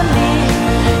maailmassani,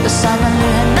 jos saamme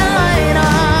lyhennä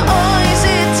lainaa.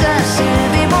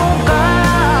 Silti munkaan.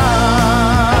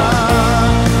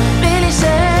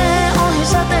 Vilisee ohi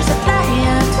sateiset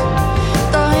lähiöt,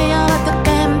 toijalat ja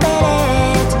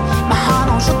kempeleet. Mä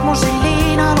haluun sut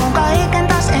musiin, haluun kaiken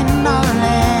taas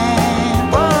ennalleen.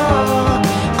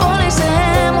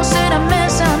 Kolisee mun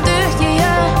sydämessä on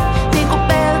tyhjiö, niinku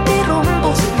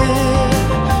peltirumpusyö.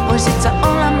 Voisit sä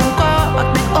olla mun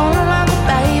kovat, me ollaan kuin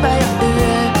päivä ja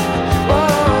yö.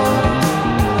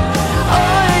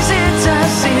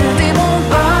 Silti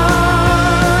munkaan,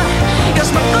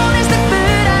 jos mä konisti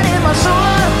pyydän ilman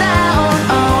sua, tää on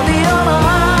audiomaa.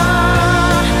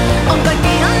 On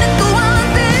kaikki annettu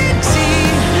anteeksi,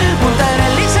 mun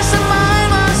täydellisessä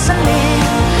maailmassani,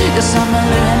 jos mä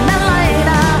lyhennän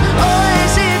lainaa,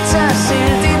 oisit sä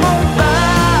silti munkaan.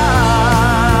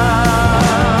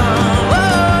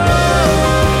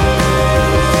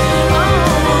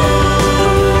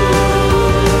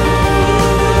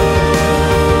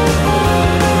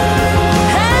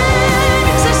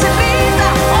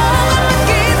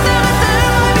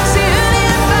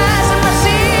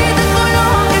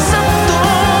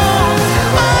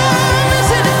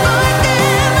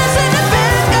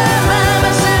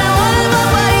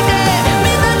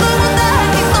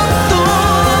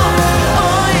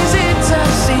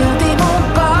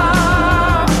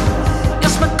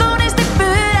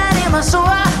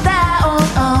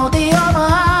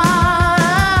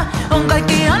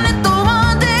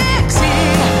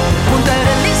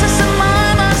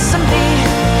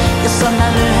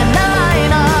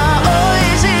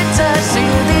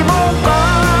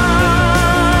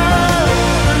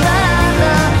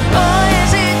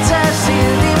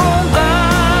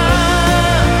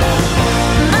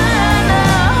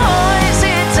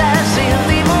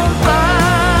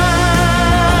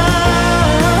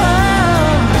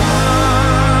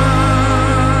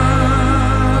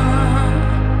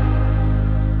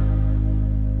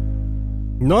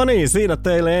 No niin, siinä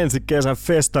teille ensi kesän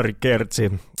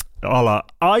festarikertsi. Ala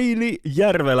Aili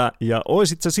Järvelä ja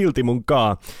Oisit sä silti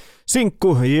munkaa.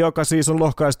 Sinkku, joka siis on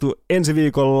lohkaistu ensi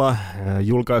viikolla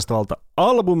julkaistavalta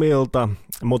albumilta,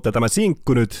 mutta tämä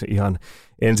sinkku nyt ihan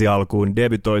ensi alkuun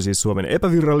debytoi siis Suomen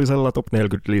epävirallisella top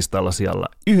 40-listalla siellä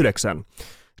 9.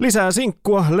 Lisää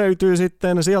sinkkua löytyy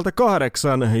sitten sieltä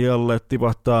 8, jolle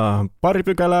tipahtaa pari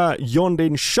pykälää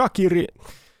Jondin Shakiri.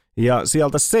 Ja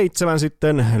sieltä 7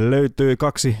 sitten löytyy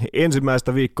 2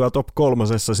 ensimmäistä viikkoa top 3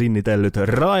 sinnitellyt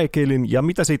Raekelin ja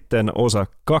mitä sitten osa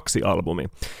 2 albumi.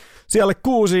 Siellä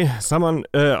 6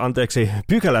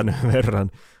 pykälän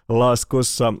verran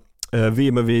laskussa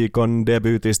viime viikon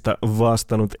debyytistä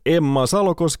vastannut Emma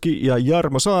Salokoski ja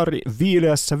Jarmo Saari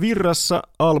Viileässä virrassa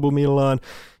albumillaan.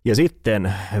 Ja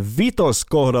sitten 5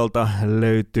 kohdalta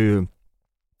löytyy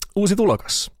uusi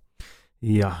tulokas.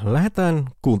 Ja lähdetään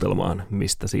kuuntelemaan,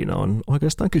 mistä siinä on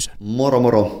oikeastaan kyse. Moro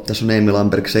moro, tässä on Emil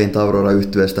Lamberg Saint Aurora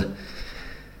 -yhtyeestä.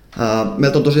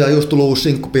 Meiltä on tosiaan just tullut uusi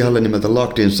sinkku pihalle nimeltä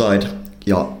Locked Inside,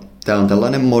 ja tää on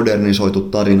tällainen modernisoitu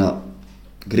tarina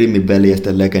Grimmin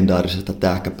veljesten legendaarisesta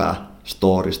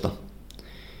tähkäpää-storista.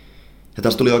 Ja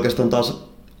tässä tuli oikeastaan taas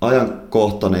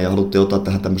ajankohtainen ja haluttiin ottaa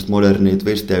tähän tämmöistä modernia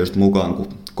twistiä just mukaan, kun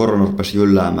korona rupesi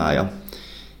jylläämään ja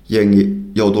jengi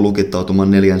joutui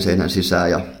lukittautumaan 4 seinän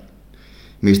sisään, ja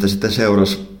mistä sitten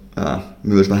seurasi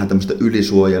myös vähän tämmöistä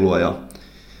ylisuojelua ja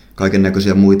kaiken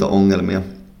näköisiä muita ongelmia.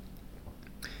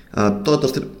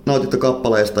 Toivottavasti nautitte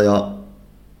kappaleista ja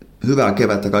hyvää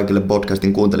kevättä kaikille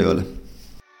podcastin kuuntelijoille.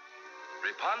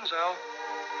 Rapunzel,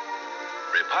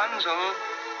 Rapunzel,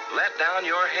 let down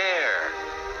your hair.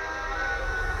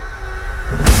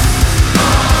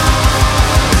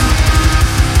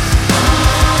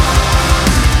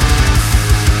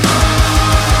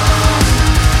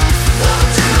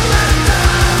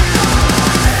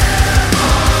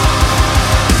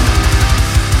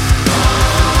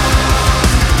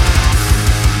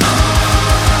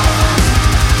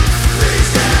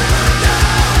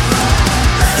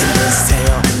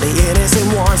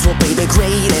 Will be the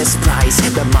greatest prize,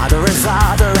 the mother and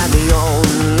father and the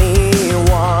only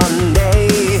one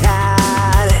they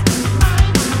had.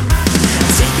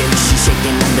 Taken, she's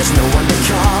shaken and there's no one to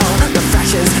call. The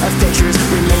fractions of pictures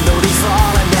remain though they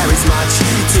fall, and there is much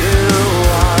to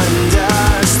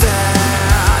understand.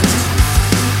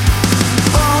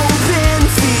 Open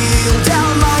field,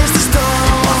 down lies the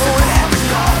stone. Impossible to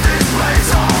call this place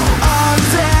home. On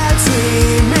their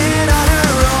team in on her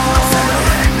own. No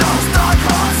settling, no start.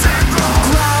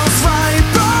 Clouds fly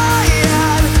by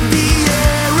and the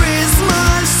air is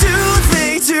much too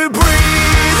thick to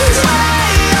breathe.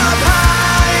 Way up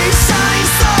high, shine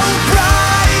so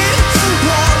bright.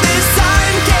 All this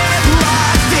time get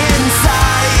locked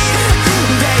inside.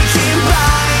 They can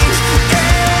bind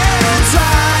and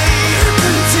try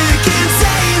to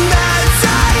contain that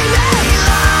tiny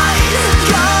light.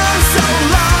 Gone so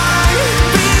long,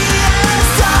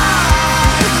 BSI.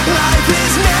 Life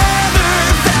is never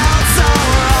felt so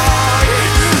wrong.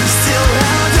 Still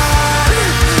held on,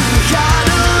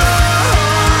 gotta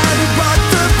run, but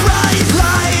the bright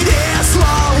light is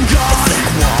long gone. Thick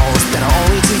walls that are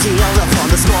only to yield upon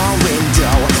the small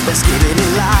window. Let's give it a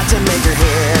light to make her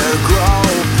hair grow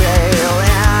pale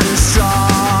and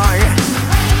strong.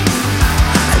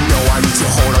 I know I need to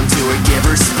hold on to her, give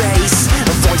her space.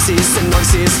 Voices and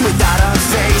noises without a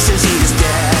face, and she is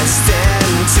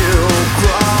destined to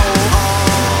grow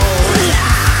old.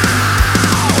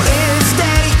 If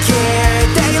they care,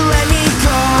 they let me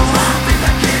go. Nothing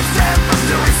that keeps them from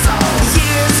doing so.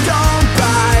 Years gone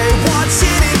by,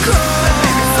 watching it grow. And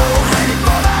maybe so ready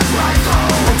for that right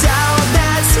home. I doubt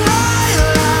that's my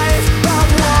life, but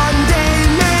one day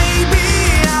maybe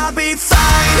I'll be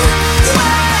fine.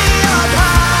 Way up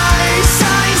high,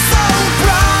 shine so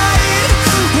bright.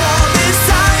 All this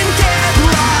time get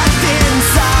locked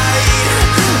inside.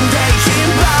 They can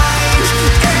bind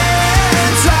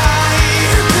and try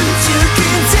to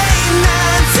contain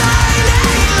that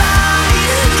tiny light.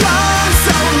 Gone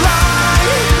so long,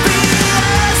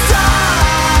 BSI.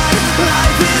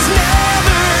 Life has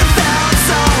never felt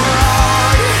so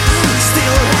wrong.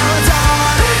 Still held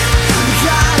on,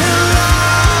 gotta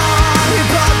run,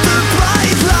 but the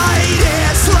bright light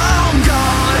is long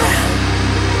gone.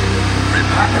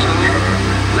 Rapunzel,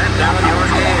 let down your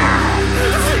hair.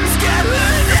 It's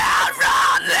getting out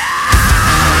from there.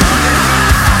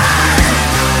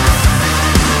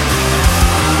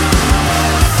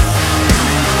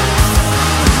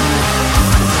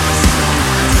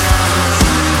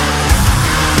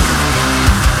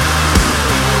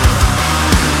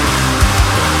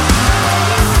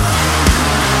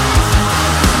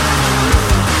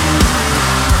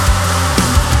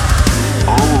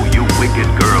 Oh, you wicked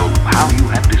girl, how you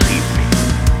have deceived me.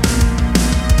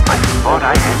 I thought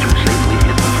I had you safely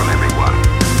hidden from everyone.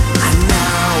 And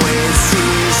now it's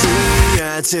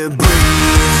easier to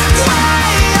breathe.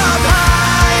 Way up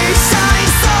high,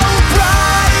 shine so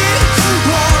bright.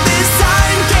 All this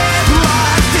time get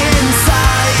locked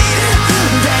inside.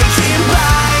 They can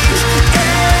bind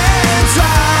and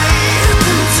try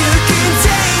to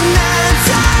contain that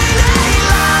tiny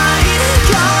light.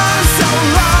 Gone so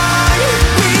long,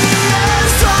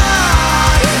 BSI.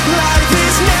 Life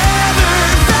has never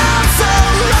felt so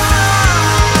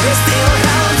long. Still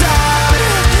held on,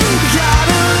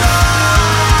 gotta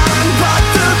run,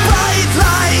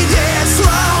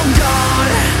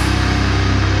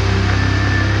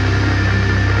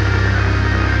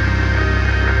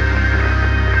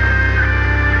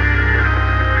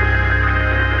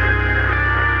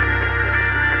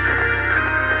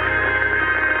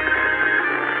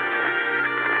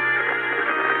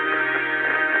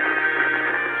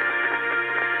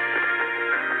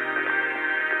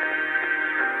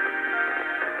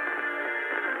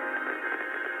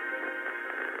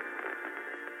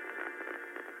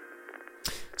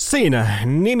 Siinä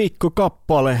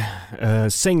nimikkokappale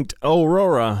Saint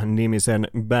Aurora-nimisen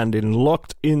bändin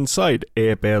Locked Inside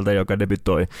EP:ltä, joka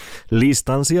debytoi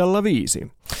listan sijalla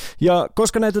 5. Ja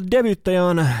koska näitä debyttejä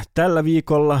on tällä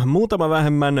viikolla muutama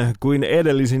vähemmän kuin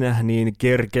edellisinä, niin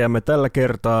kerkeämme tällä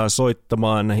kertaa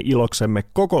soittamaan iloksemme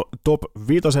koko top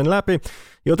 5 läpi,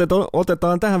 joten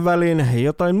otetaan tähän väliin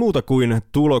jotain muuta kuin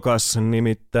tulokas,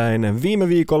 nimittäin viime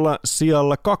viikolla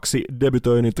sijalla 2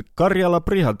 debytoinut Karjala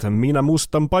Prihat, Minä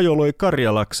mustan pajoloi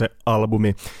Karjalakse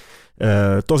 -albumi.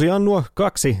 Tosiaan nuo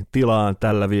 2 tilaa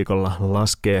tällä viikolla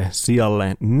laskee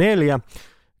sijalle 4.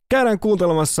 Käydään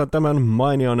kuuntelemassa tämän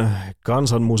mainion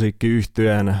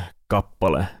kansanmusiikkiyhtyeen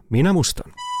kappale Minä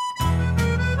mustan.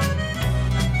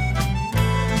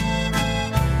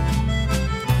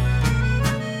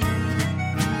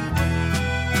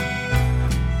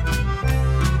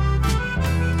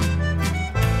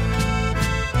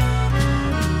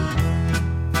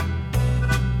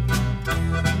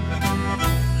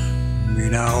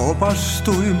 Minä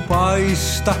opastuin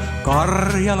paista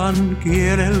Karjalan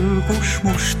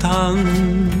kielelkusmustan.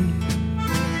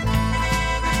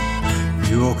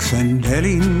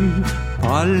 Juoksentelin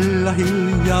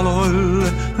Pallahil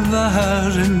jaloille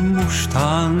vähäsen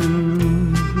mustan.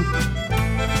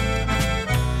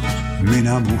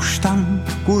 Minä mustan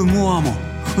kuin muomo,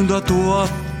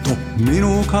 tuotto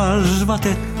minu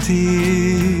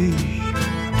kasvatettiin.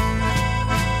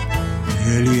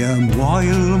 Eliä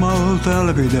maailmalta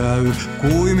läpitäy,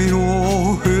 kui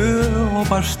minua hyö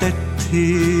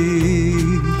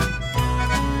opastettiin.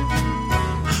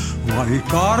 Vai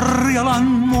Karjalan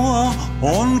muo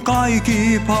on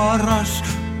kaikki paras,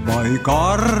 vai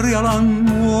Karjalan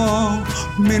muo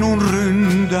minun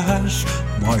ryntäs,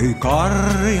 vai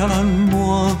Karjalan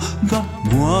muota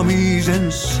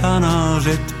muomisen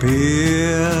sanaset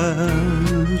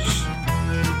pies.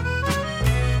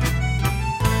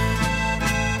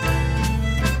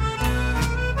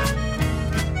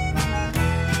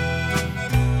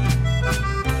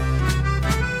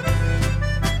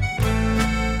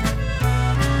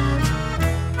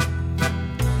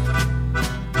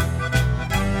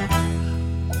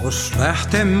 Jos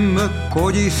lähtemme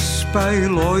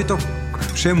kodispäin loitok,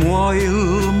 se mua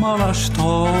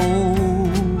ilmalastoo.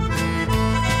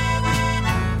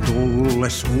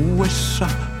 Tulles uudessa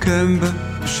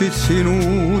kömpöksit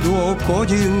sinuu tuo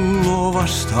kodillo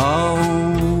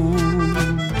vastaan.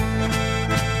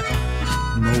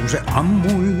 Nouse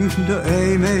ammuinte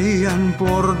ei meidän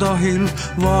portahil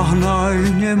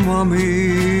vahnainen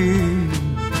mamiin.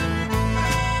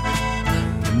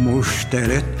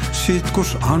 Mustelet sit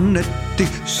kus annetti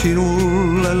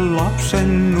sinulle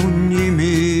lapsen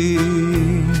nimi.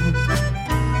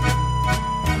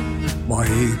 Vai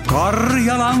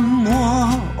Karjalan muo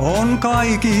on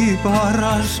kaikki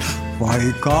paras,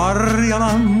 vai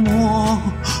Karjalan muo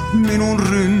minun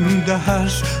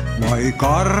ryntäs, vai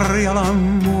Karjalan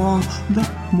muota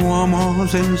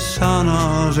muomosen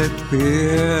sanaset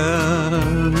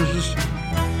pies.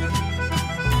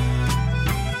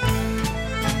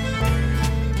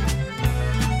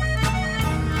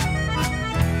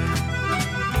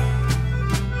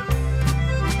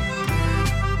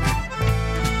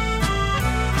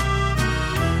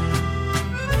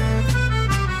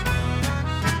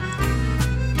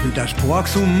 Pitäis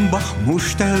puaksumpa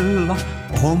mustella,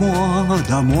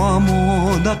 omuota mua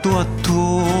muuta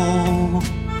tuottuu.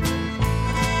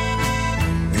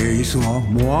 Ei sua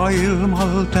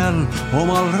maailmal täl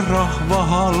omal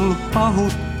rahvahal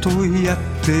pahuttu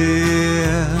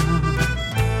jättee.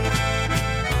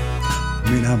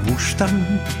 Minä mustan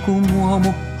kun mua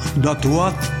muuta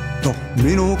tuotto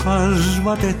minu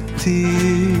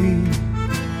kasvatettiin.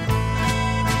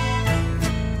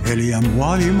 Eliä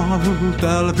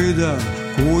maailmalta pitää,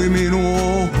 kui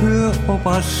minua hyö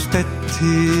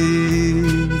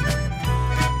opastettiin.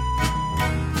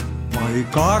 Vai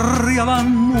Karjalan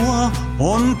muo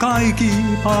on kaikki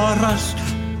paras,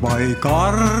 vai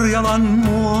Karjalan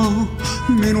muo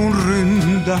minun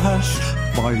ryntäs,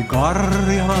 vai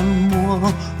Karjalan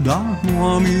muota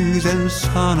muomisen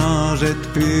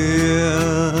sanaset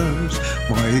pies.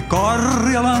 Vai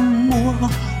Karjalan muo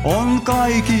on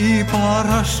kaikki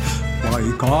paras, vai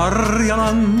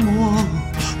Karjalan muo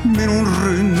minun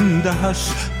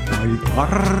ryntäs, vai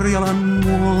Karjalan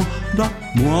muota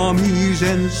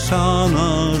muomisen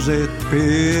sanaset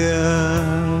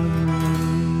pies.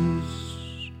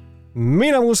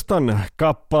 Minä mustan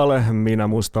kappale Minä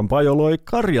mustan pajoloi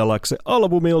Karjalakse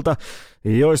 -albumilta,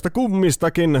 joista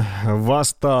kummistakin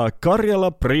vastaa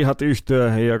Karjala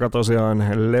Prihat-yhtye, joka tosiaan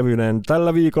levyinen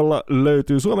tällä viikolla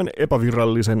löytyy Suomen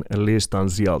epävirallisen listan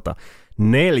sieltä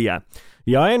 4.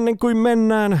 Ja ennen kuin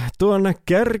mennään tuonne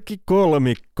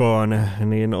kärkikolmikkoon,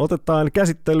 niin otetaan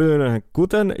käsittelyyn,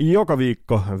 kuten joka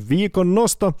viikko, viikon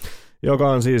nosto,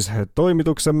 joka on siis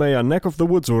toimituksemme ja Neck of the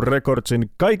Woods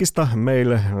Recordsin kaikista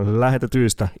meille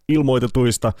lähetetyistä,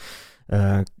 ilmoitetuista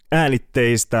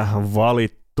äänitteistä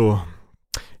valittu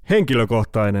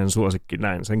henkilökohtainen suosikki,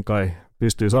 näin sen kai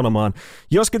pystyy sanomaan.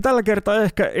 Joskin tällä kertaa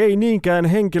ehkä ei niinkään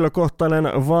henkilökohtainen,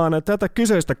 vaan tätä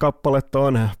kyseistä kappaletta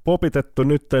on popitettu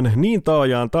nytten niin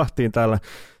taajaan tahtiin täällä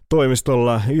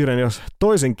toimistolla yhden jos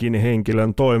toisenkin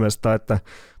henkilön toimesta, että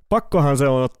pakkohan se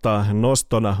on ottaa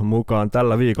nostona mukaan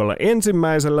tällä viikolla.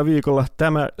 Ensimmäisellä viikolla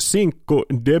tämä sinkku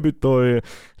debytoi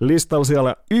listalla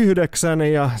siellä 9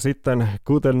 ja sitten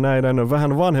kuten näiden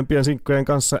vähän vanhempien sinkkujen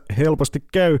kanssa helposti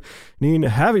käy, niin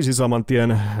hävisi saman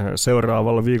tien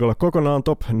seuraavalla viikolla kokonaan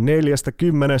top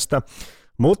 40.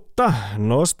 Mutta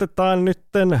nostetaan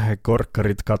nytten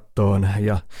korkkarit kattoon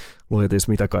ja luetis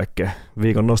mitä kaikkea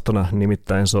viikon nostona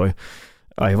nimittäin soi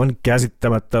aivan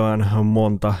käsittämättömän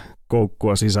monta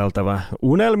koukkua sisältävä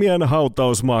Unelmien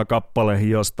hautausmaa-kappale,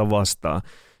 josta vastaa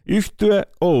yhtye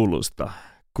Oulusta,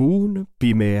 Kuun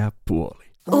pimeä puoli.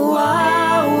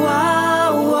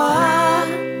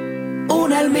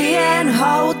 Unelmien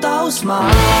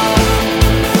hautausmaa.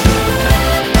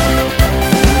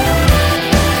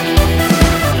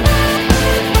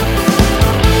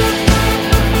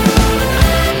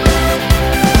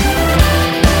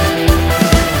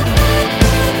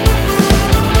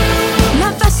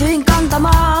 Väsyin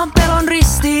kantamaan pelon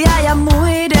ristiä ja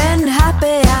muiden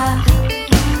häpeää.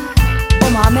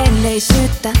 Omaa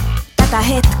menneisyyttä, tätä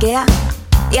hetkeä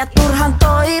ja turhan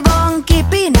toivon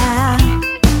kipinää.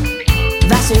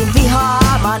 Väsyin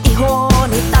vihaamaan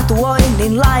ihooni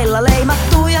tatuoinnin lailla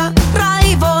leimattuja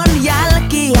raivon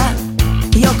jälkiä.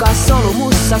 Joka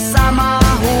solmussa sama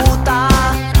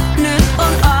huutaa, nyt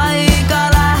on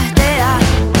aika lähteä.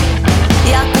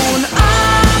 Ja kun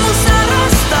aamu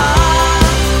sarastaa,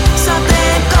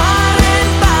 sateenkaaren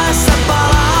päässä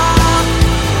palaa,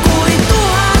 kuin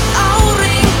 1000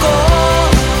 aurinkoa.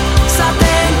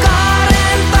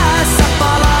 Sateenkaaren päässä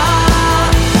palaa,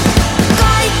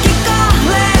 kaikki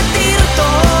kahleet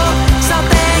irtoo.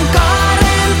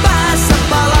 Sateenkaaren päässä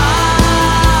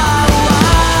palaa,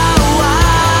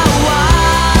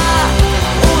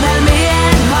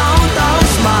 unelmien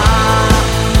hautausmaa.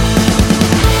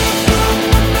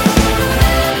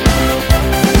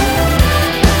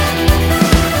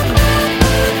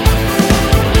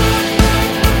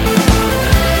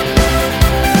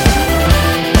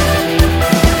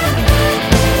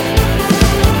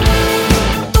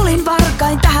 Tulin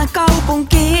varkain tähän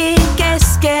kaupunkiin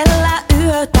keskellä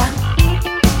yötä.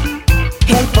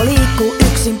 Helppo liikkuu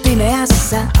yksin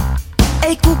pimeässä,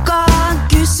 ei kukaan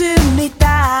kysy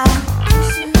mitään.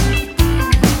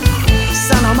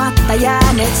 Sanomatta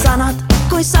jääneet sanat,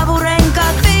 kuin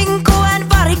savurenkaat vinkuen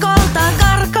varikolta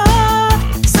karkaa.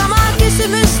 Samaa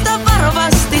kysymystä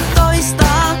varovasti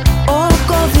toistaa,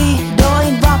 onko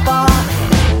vihdoin vapaa?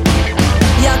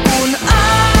 Ja kun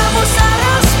aamu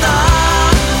sarastaa,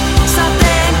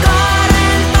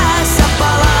 sateenkaaren päässä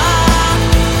palaa,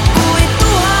 kuin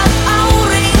 1000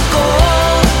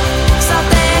 aurinkoa.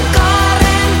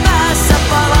 Sateenkaaren päässä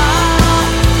palaa,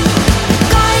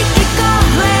 kaikki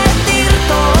kahleet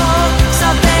irtoo.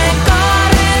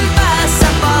 Sateenkaaren päässä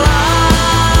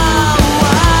palaa,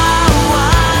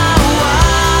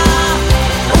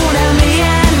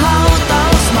 unelmien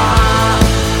hautausmaa.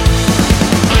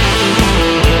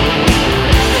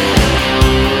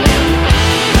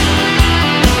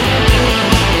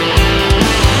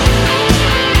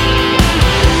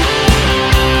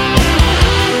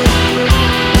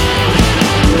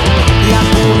 Ja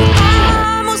kun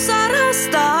aamu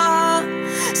sarastaa,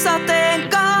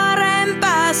 sateenkaaren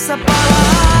päässä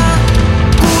palaa,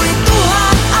 kuin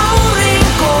 1000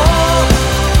 aurinkoa.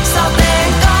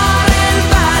 Sateenkaaren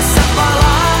päässä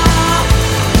palaa,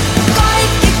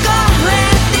 kaikki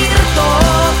kahleet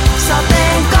irtoo.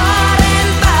 Sateenkaaren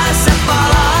päässä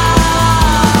palaa,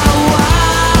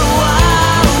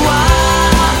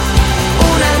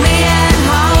 unelmien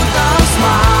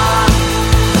hautausmaa.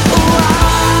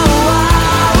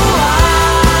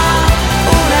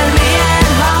 Unelmien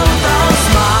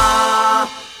hautausmaa.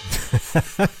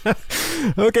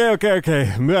 Okei.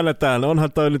 Myönnetään.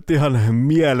 Onhan toi nyt ihan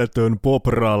mieletön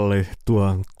popralli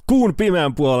tuo Kuun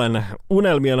pimeän puolen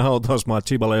Unelmien hautausmaa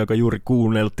Chibala, joka juuri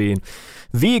kuunneltiin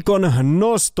viikon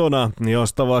nostona,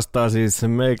 josta vastaa siis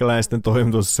meikäläisten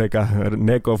toimitus sekä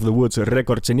Neck of the Woods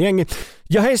Recordsin jengi.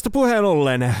 Ja heistä puheen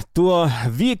ollen tuo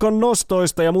viikon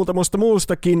nostoista ja muutamasta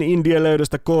muustakin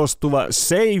indie-löydöstä koostuva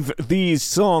Save These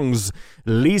Songs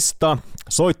 -lista,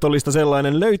 soittolista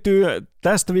sellainen, löytyy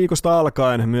tästä viikosta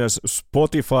alkaen myös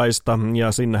Spotifysta,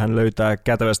 ja sinnehän löytää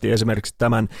kätevästi esimerkiksi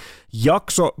tämän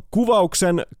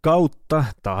jaksokuvauksen kautta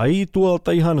tai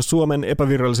tuolta ihan Suomen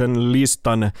epävirallisen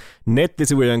listan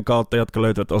nettisivujen kautta, jotka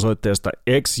löytyvät osoitteesta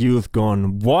X-Youth Gone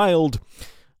Wild.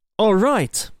 All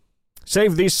right. Save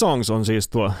These Songs on siis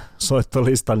tuo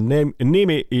soittolistan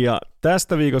nimi, ja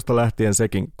tästä viikosta lähtien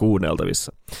sekin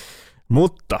kuunneltavissa.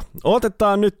 Mutta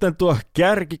otetaan nyt tuo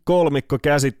kärkikolmikko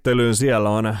käsittelyyn. Siellä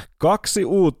on 2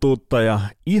 uutuutta ja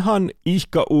ihan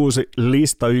ihka uusi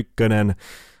lista 1.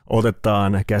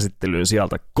 Otetaan käsittelyyn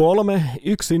sieltä 3,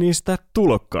 yksi niistä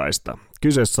tulokkaista.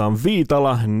 Kyseessä on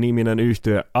Viitala-niminen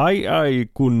yhtye Ai ai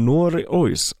kun nuori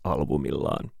ois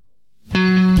 -albumillaan.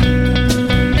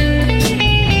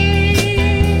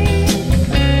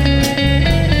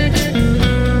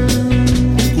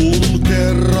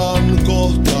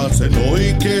 Sen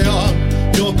oikean,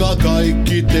 joka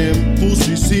kaikki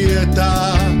temppusi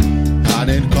sietää.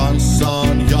 Hänen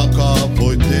kanssaan jakaa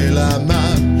voit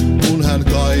elämään, kun hän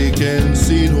kaiken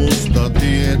sinusta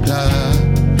tietää.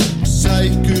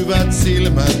 Säihkyvät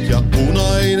silmät ja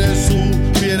punainen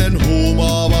suu, pienen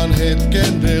huumaavan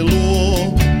hetken ne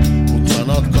luo. Mut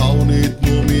sanat kauniit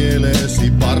nuo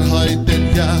mieleesi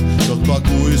parhaiten jää, jotka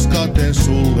kuiskaten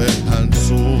sulle hän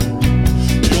suu.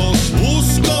 Jos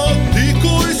uskot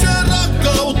ikuisen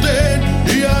rakkauteen,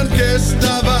 iän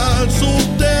kestävään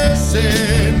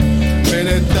suhteeseen,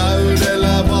 mene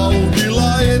täydellä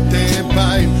vauhdilla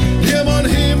eteenpäin, hieman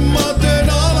himmaten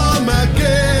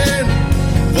alamäkeen.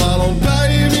 Valon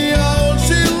päiviä on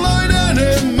silloin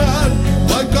enemmän,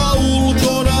 vaikka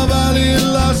ulkona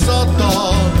välillä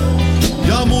sataa,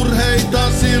 ja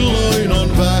murheita silloin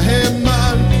on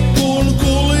vähemmän, kun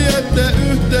kuljette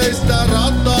yhteistä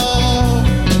rataa.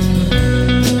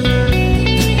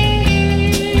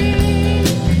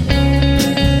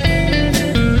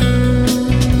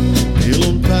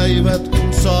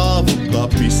 Saavuttaa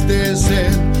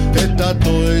pisteeseen, että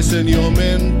toisen jo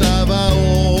mentävä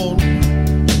on.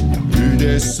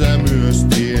 Yhdessä myös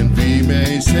tien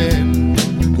viimeisen,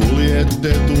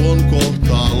 kuljette tuon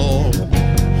kohtaloon.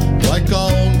 Vaikka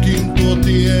onkin tuo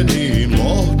tie niin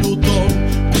lohduton,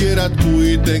 tiedät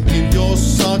kuitenkin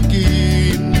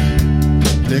jossakin.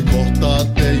 Te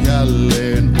kohtaatte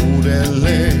jälleen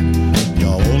uudelleen, ja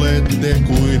olette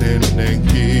kuin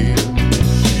ennenkin.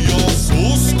 Jos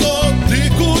uskot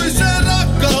ikuisen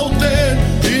rakkauteen,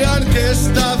 iän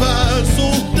kestävään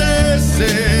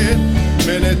suhteeseen,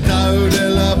 mene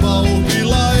täydellä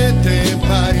vauhdilla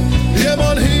eteenpäin,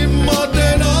 hieman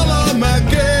himmaten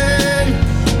alamäkeen.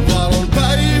 Valon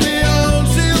päiviä on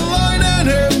silloin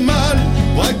enemmän,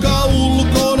 vaikka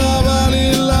ulkona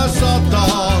välillä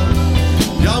sataa,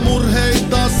 ja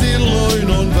murheita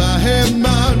silloin on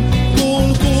vähemmän,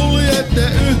 kun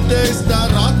kuljette yhteistä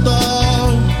rataa.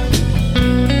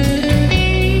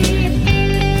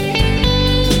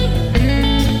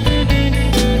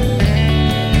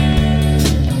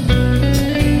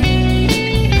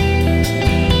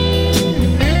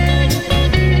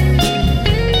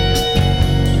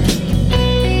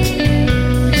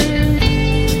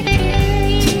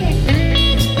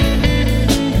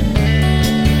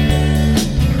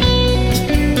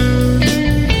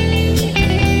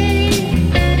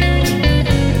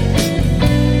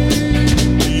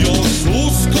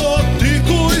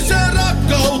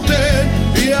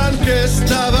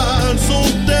 Kestävään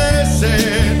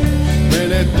suhteeseen,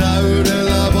 mene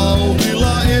täydellä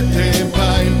vauhdilla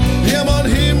eteenpäin, hieman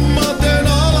himmaten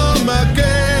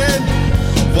alamäkeen.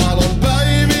 Valon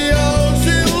päiviä on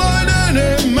silloin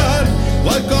enemmän,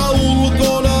 vaikka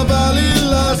ulkona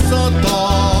välillä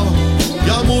sataa,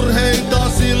 ja murheita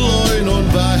silloin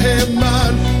on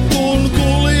vähemmän, kun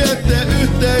kuljette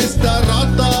yhteistä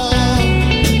rataa.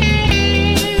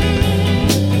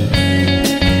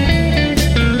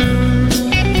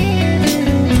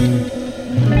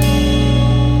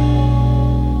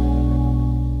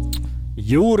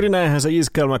 Juuri näinhän se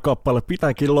iskelmäkappale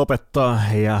pitääkin lopettaa,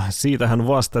 ja siitä hän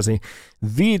vastasi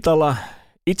Viitala.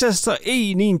 Itse asiassa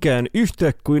ei niinkään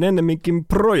yhtye kuin ennemminkin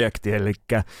projekti, eli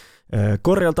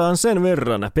korjaltaan sen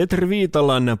verran. Petri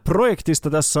Viitalan projektista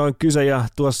tässä on kyse, ja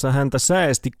tuossa häntä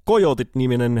säesti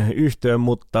Kojotit-niminen yhtye,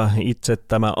 mutta itse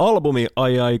tämä albumi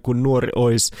Ai ai kun nuori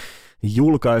ois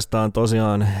julkaistaan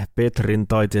tosiaan Petrin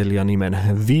taiteilijanimen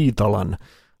Viitalan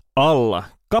alla.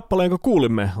 Kappale, jonka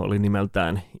kuulimme, oli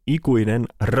nimeltään Ikuinen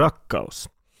rakkaus.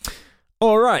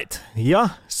 Alright, ja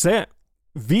se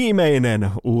viimeinen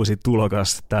uusi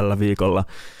tulokas tällä viikolla,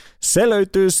 se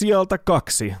löytyy sieltä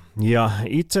 2. Ja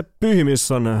itse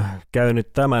Pyhimys on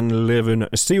käynyt tämän levyn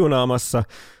siunaamassa,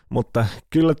 mutta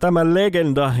kyllä tämä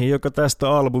legenda, joka tästä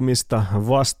albumista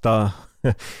vastaa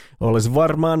olisi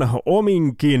varmaan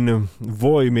ominkin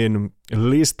voimin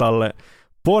listalle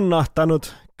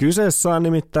ponnahtanut. Kyseessä on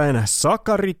nimittäin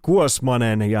Sakari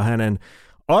Kuosmanen ja hänen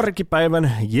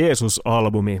Arkipäivän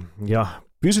Jeesus-albumi. Ja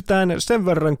pysytään sen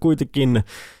verran kuitenkin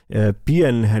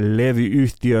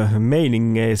pienlevyyhtiö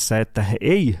meiningeissä, että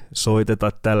ei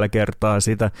soiteta tällä kertaa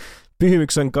sitä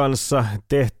Pyhimyksen kanssa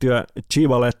tehtyä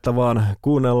chivaletta, vaan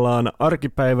kuunnellaan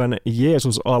Arkipäivän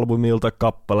Jeesus-albumilta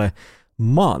kappale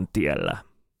Maantiellä.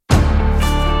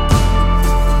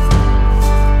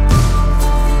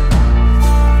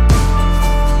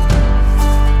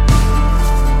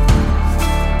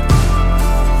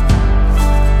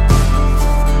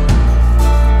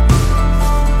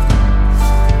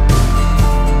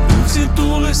 Yksi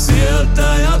tuli sieltä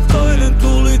ja toinen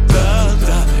tuli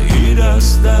täältä,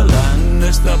 idästä,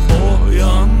 lännestä,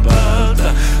 pohjan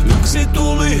päältä. Yksi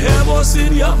tuli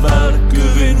hevosin ja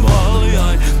välkkyvin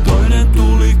valjain, toinen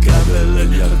tuli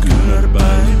kävellen ja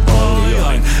kyynärpäin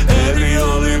paljain. Eri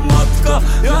oli matka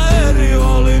ja eri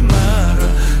oli määrä,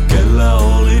 kellä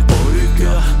oli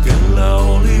oikea, kellä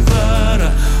oli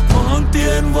väärä.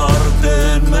 Maantien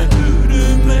varteen me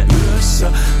yhdyimme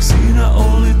yössä, siinä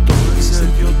oli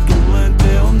toiset jo tulleen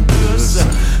teon työssä.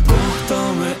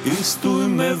 Kohta me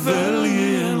istuimme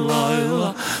veljien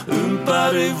lailla,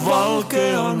 ympäri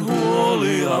valkean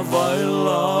huolia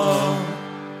vailla.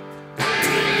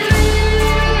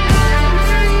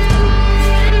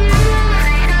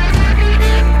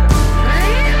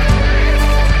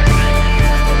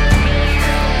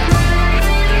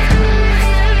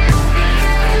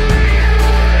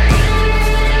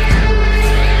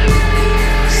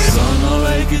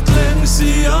 Sanaleikit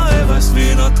lensi ja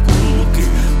eväsviinat kulki,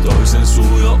 toisen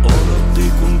suu jo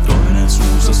odotti, kun toinen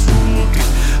suunsa sulki.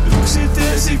 Yksi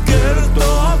tiesi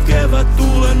kertoa kevät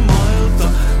tuulen mailta,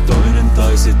 toinen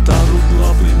taisi tarut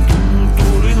Lapin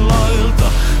tunturin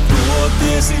lailta. Tuo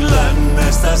tiesi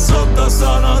lännestä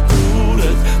sotasanat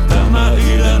uudet, tämä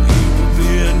idän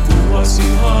ilpien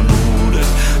kuvasi hanuudet.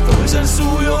 Toisen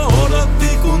suu jo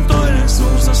odotti, kun toinen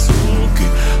suunsa sulki,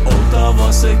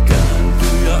 oltava se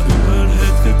kääntyi ja yön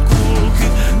hetket kulki.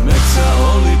 Metsä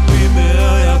oli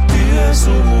pimeä ja tie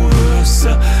sumu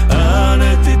yössä,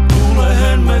 äänetti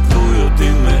tulehen me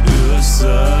tuijotimme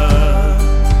yössä.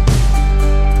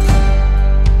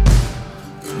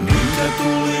 Minkä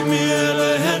tuli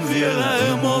mieleen vielä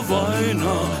emo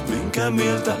vainaa, minkä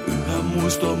mieltä yhä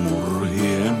muisto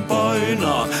murhien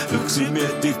painaa. Yksi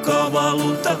mietti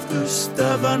kavalulta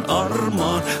ystävän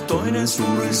armaan, toinen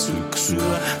suri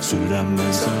syksyä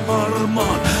sydämensä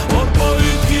harmaan. Orpo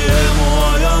itki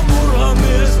emoa ja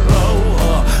murhamies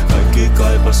rauhaa, kaikki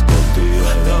kaipas kotia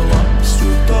ja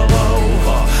lapsuutta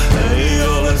lauhaa. Ei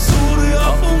ole suuri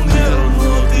apu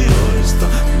nuotioista,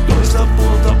 toista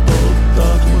puolta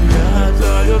polttaa kun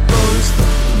jäätää jo toista.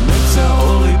 Metsä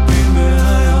oli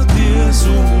pimeä ja tie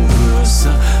sumu yössä,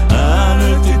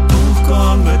 ääneti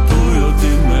tuhkaan me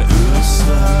tuijotimme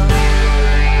yössä.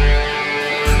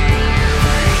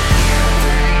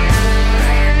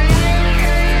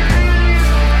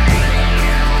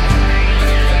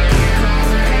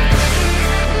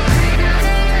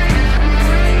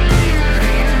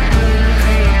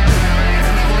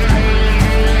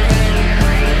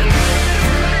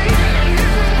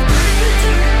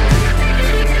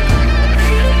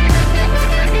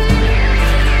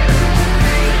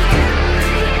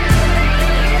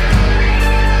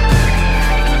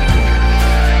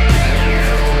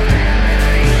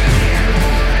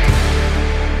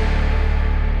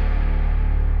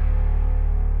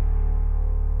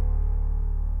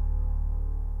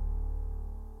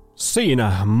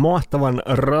 Siinä mahtavan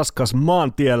raskas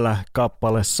Maantiellä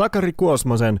kappale Sakari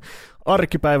Kuosmasen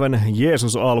Arkipäivän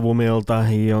Jeesus-albumilta,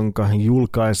 jonka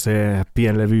julkaisee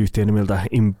pienlevyyhtiö nimeltä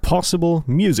Impossible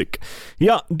Music.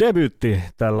 Ja debyytti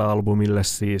tällä albumille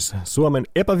siis Suomen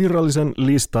epävirallisen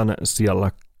listan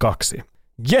sijalla 2.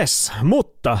 Yes,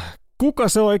 mutta kuka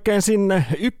se oikein sinne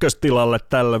ykköstilalle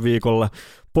tällä viikolla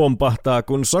pompahtaa,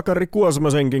 kun Sakari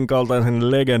Kuosmasenkin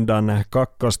kaltaisen legendan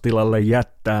kakkostilalle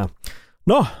jättää?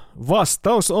 No,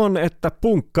 vastaus on, että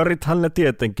punkkarithan ne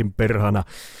tietenkin perhana.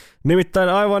 Nimittäin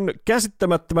aivan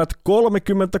käsittämättömät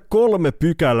 33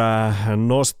 pykälää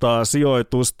nostaa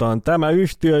sijoitustaan tämä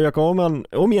yhtiö, joka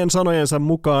omien sanojensa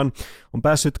mukaan on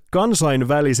päässyt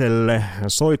kansainväliselle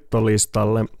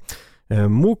soittolistalle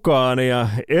mukaan. Ja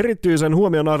erityisen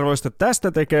huomionarvoista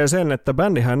tästä tekee sen, että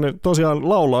bändihän tosiaan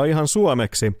laulaa ihan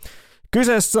suomeksi.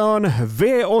 Kyseessä on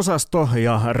V-osasto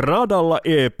ja Radalla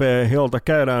EP, jolta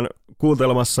käydään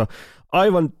kuuntelemassa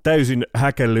aivan täysin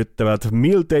häkellyttävät,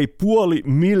 miltei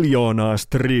 500 000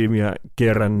 striimiä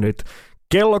kerännyt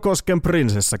Kellokosken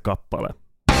prinsessa-kappale.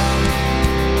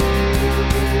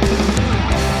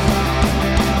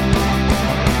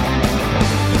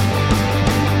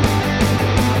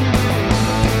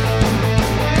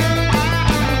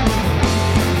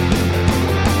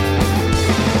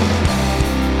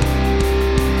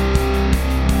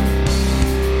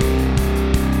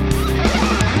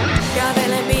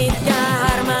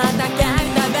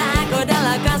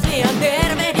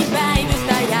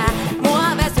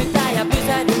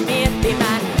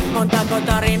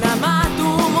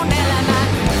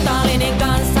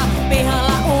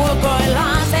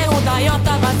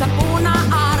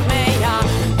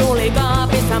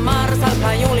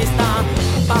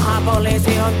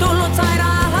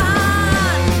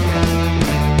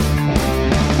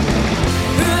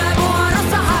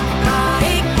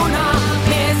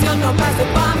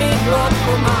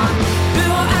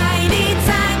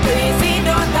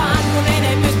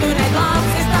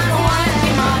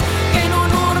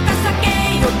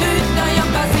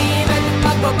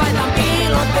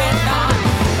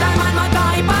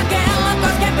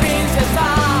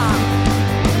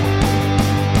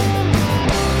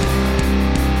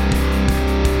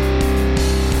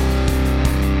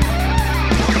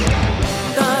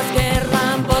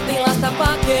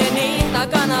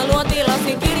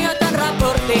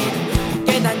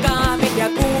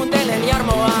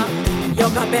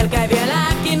 pelkää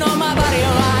vieläkin oma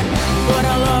varjolaan.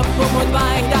 Vuoron loppu mut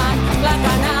vaihdan,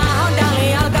 lakana on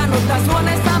dali alkanut taas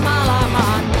huoneessa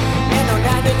maalaamaan. En on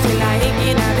nähnyt sillä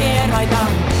ikinä vieraita,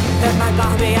 törmään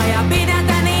kahvia ja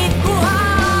pidätän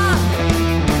itkuaa.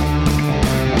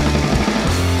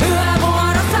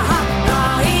 Yövuorossa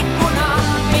hakkaa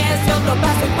ikkunaa, mies jolta on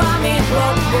päässyt valmiit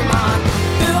loppumaan.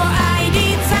 Työ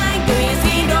äidit sänkyihin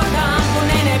sidotaan, kun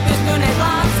ei pystyneet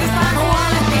lapsistaan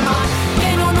huolehtimaan.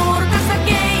 Keinun nurkassa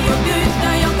keiju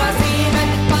tyttö, jonka siivet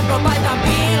pakkopaitaan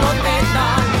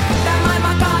piilotetaan. Tää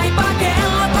maailma kaipaa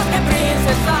kello koske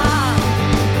prinsessaa.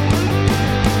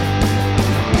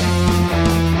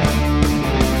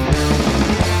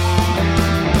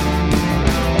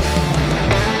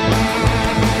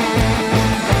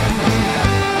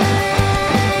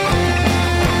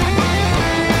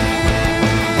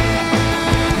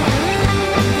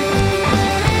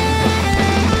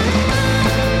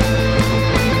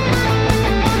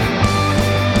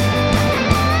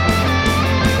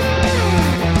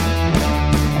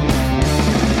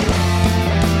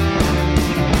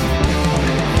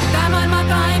 Tää maailma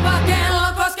kaipaa kello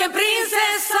koske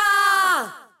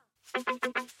prinsessaa.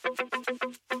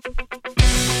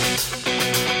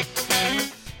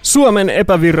 Suomen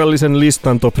epävirallisen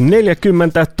listan top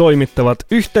 40 toimittavat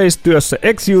yhteistyössä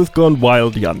Ex-Youth Gone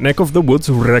Wild ja Neck of the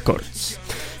Woods Records.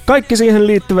 Kaikki siihen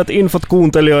liittyvät infot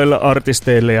kuuntelijoille,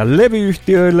 artisteille ja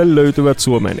levyyhtiöille löytyvät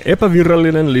Suomen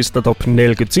epävirallinen lista top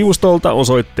 40 sivustolta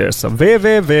osoitteessa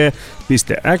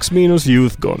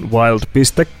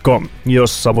www.x-youthgonewild.com,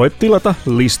 jossa voit tilata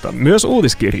listan myös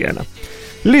uutiskirjeenä.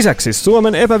 Lisäksi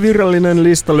Suomen epävirallinen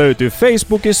lista löytyy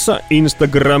Facebookissa,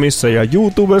 Instagramissa ja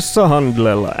YouTubessa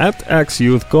handlella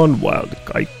 @xyouthgonewild,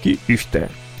 kaikki yhteen.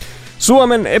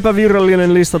 Suomen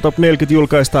epävirallinen lista top 40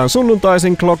 julkaistaan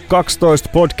sunnuntaisin Clock 12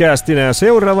 podcastina ja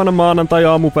seuraavana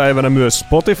maanantai-aamupäivänä myös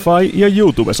Spotify ja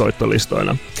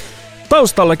YouTube-soittolistoina.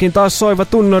 Taustallakin taas soiva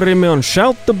tunnarimme on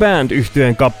Shout the Band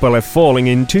 -yhtyeen kappale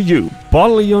Falling Into You.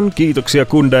 Paljon kiitoksia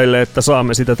kundeille, että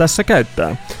saamme sitä tässä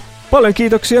käyttää. Paljon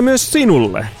kiitoksia myös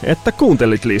sinulle, että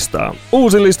kuuntelit listaa.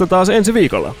 Uusi lista taas ensi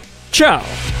viikolla. Ciao!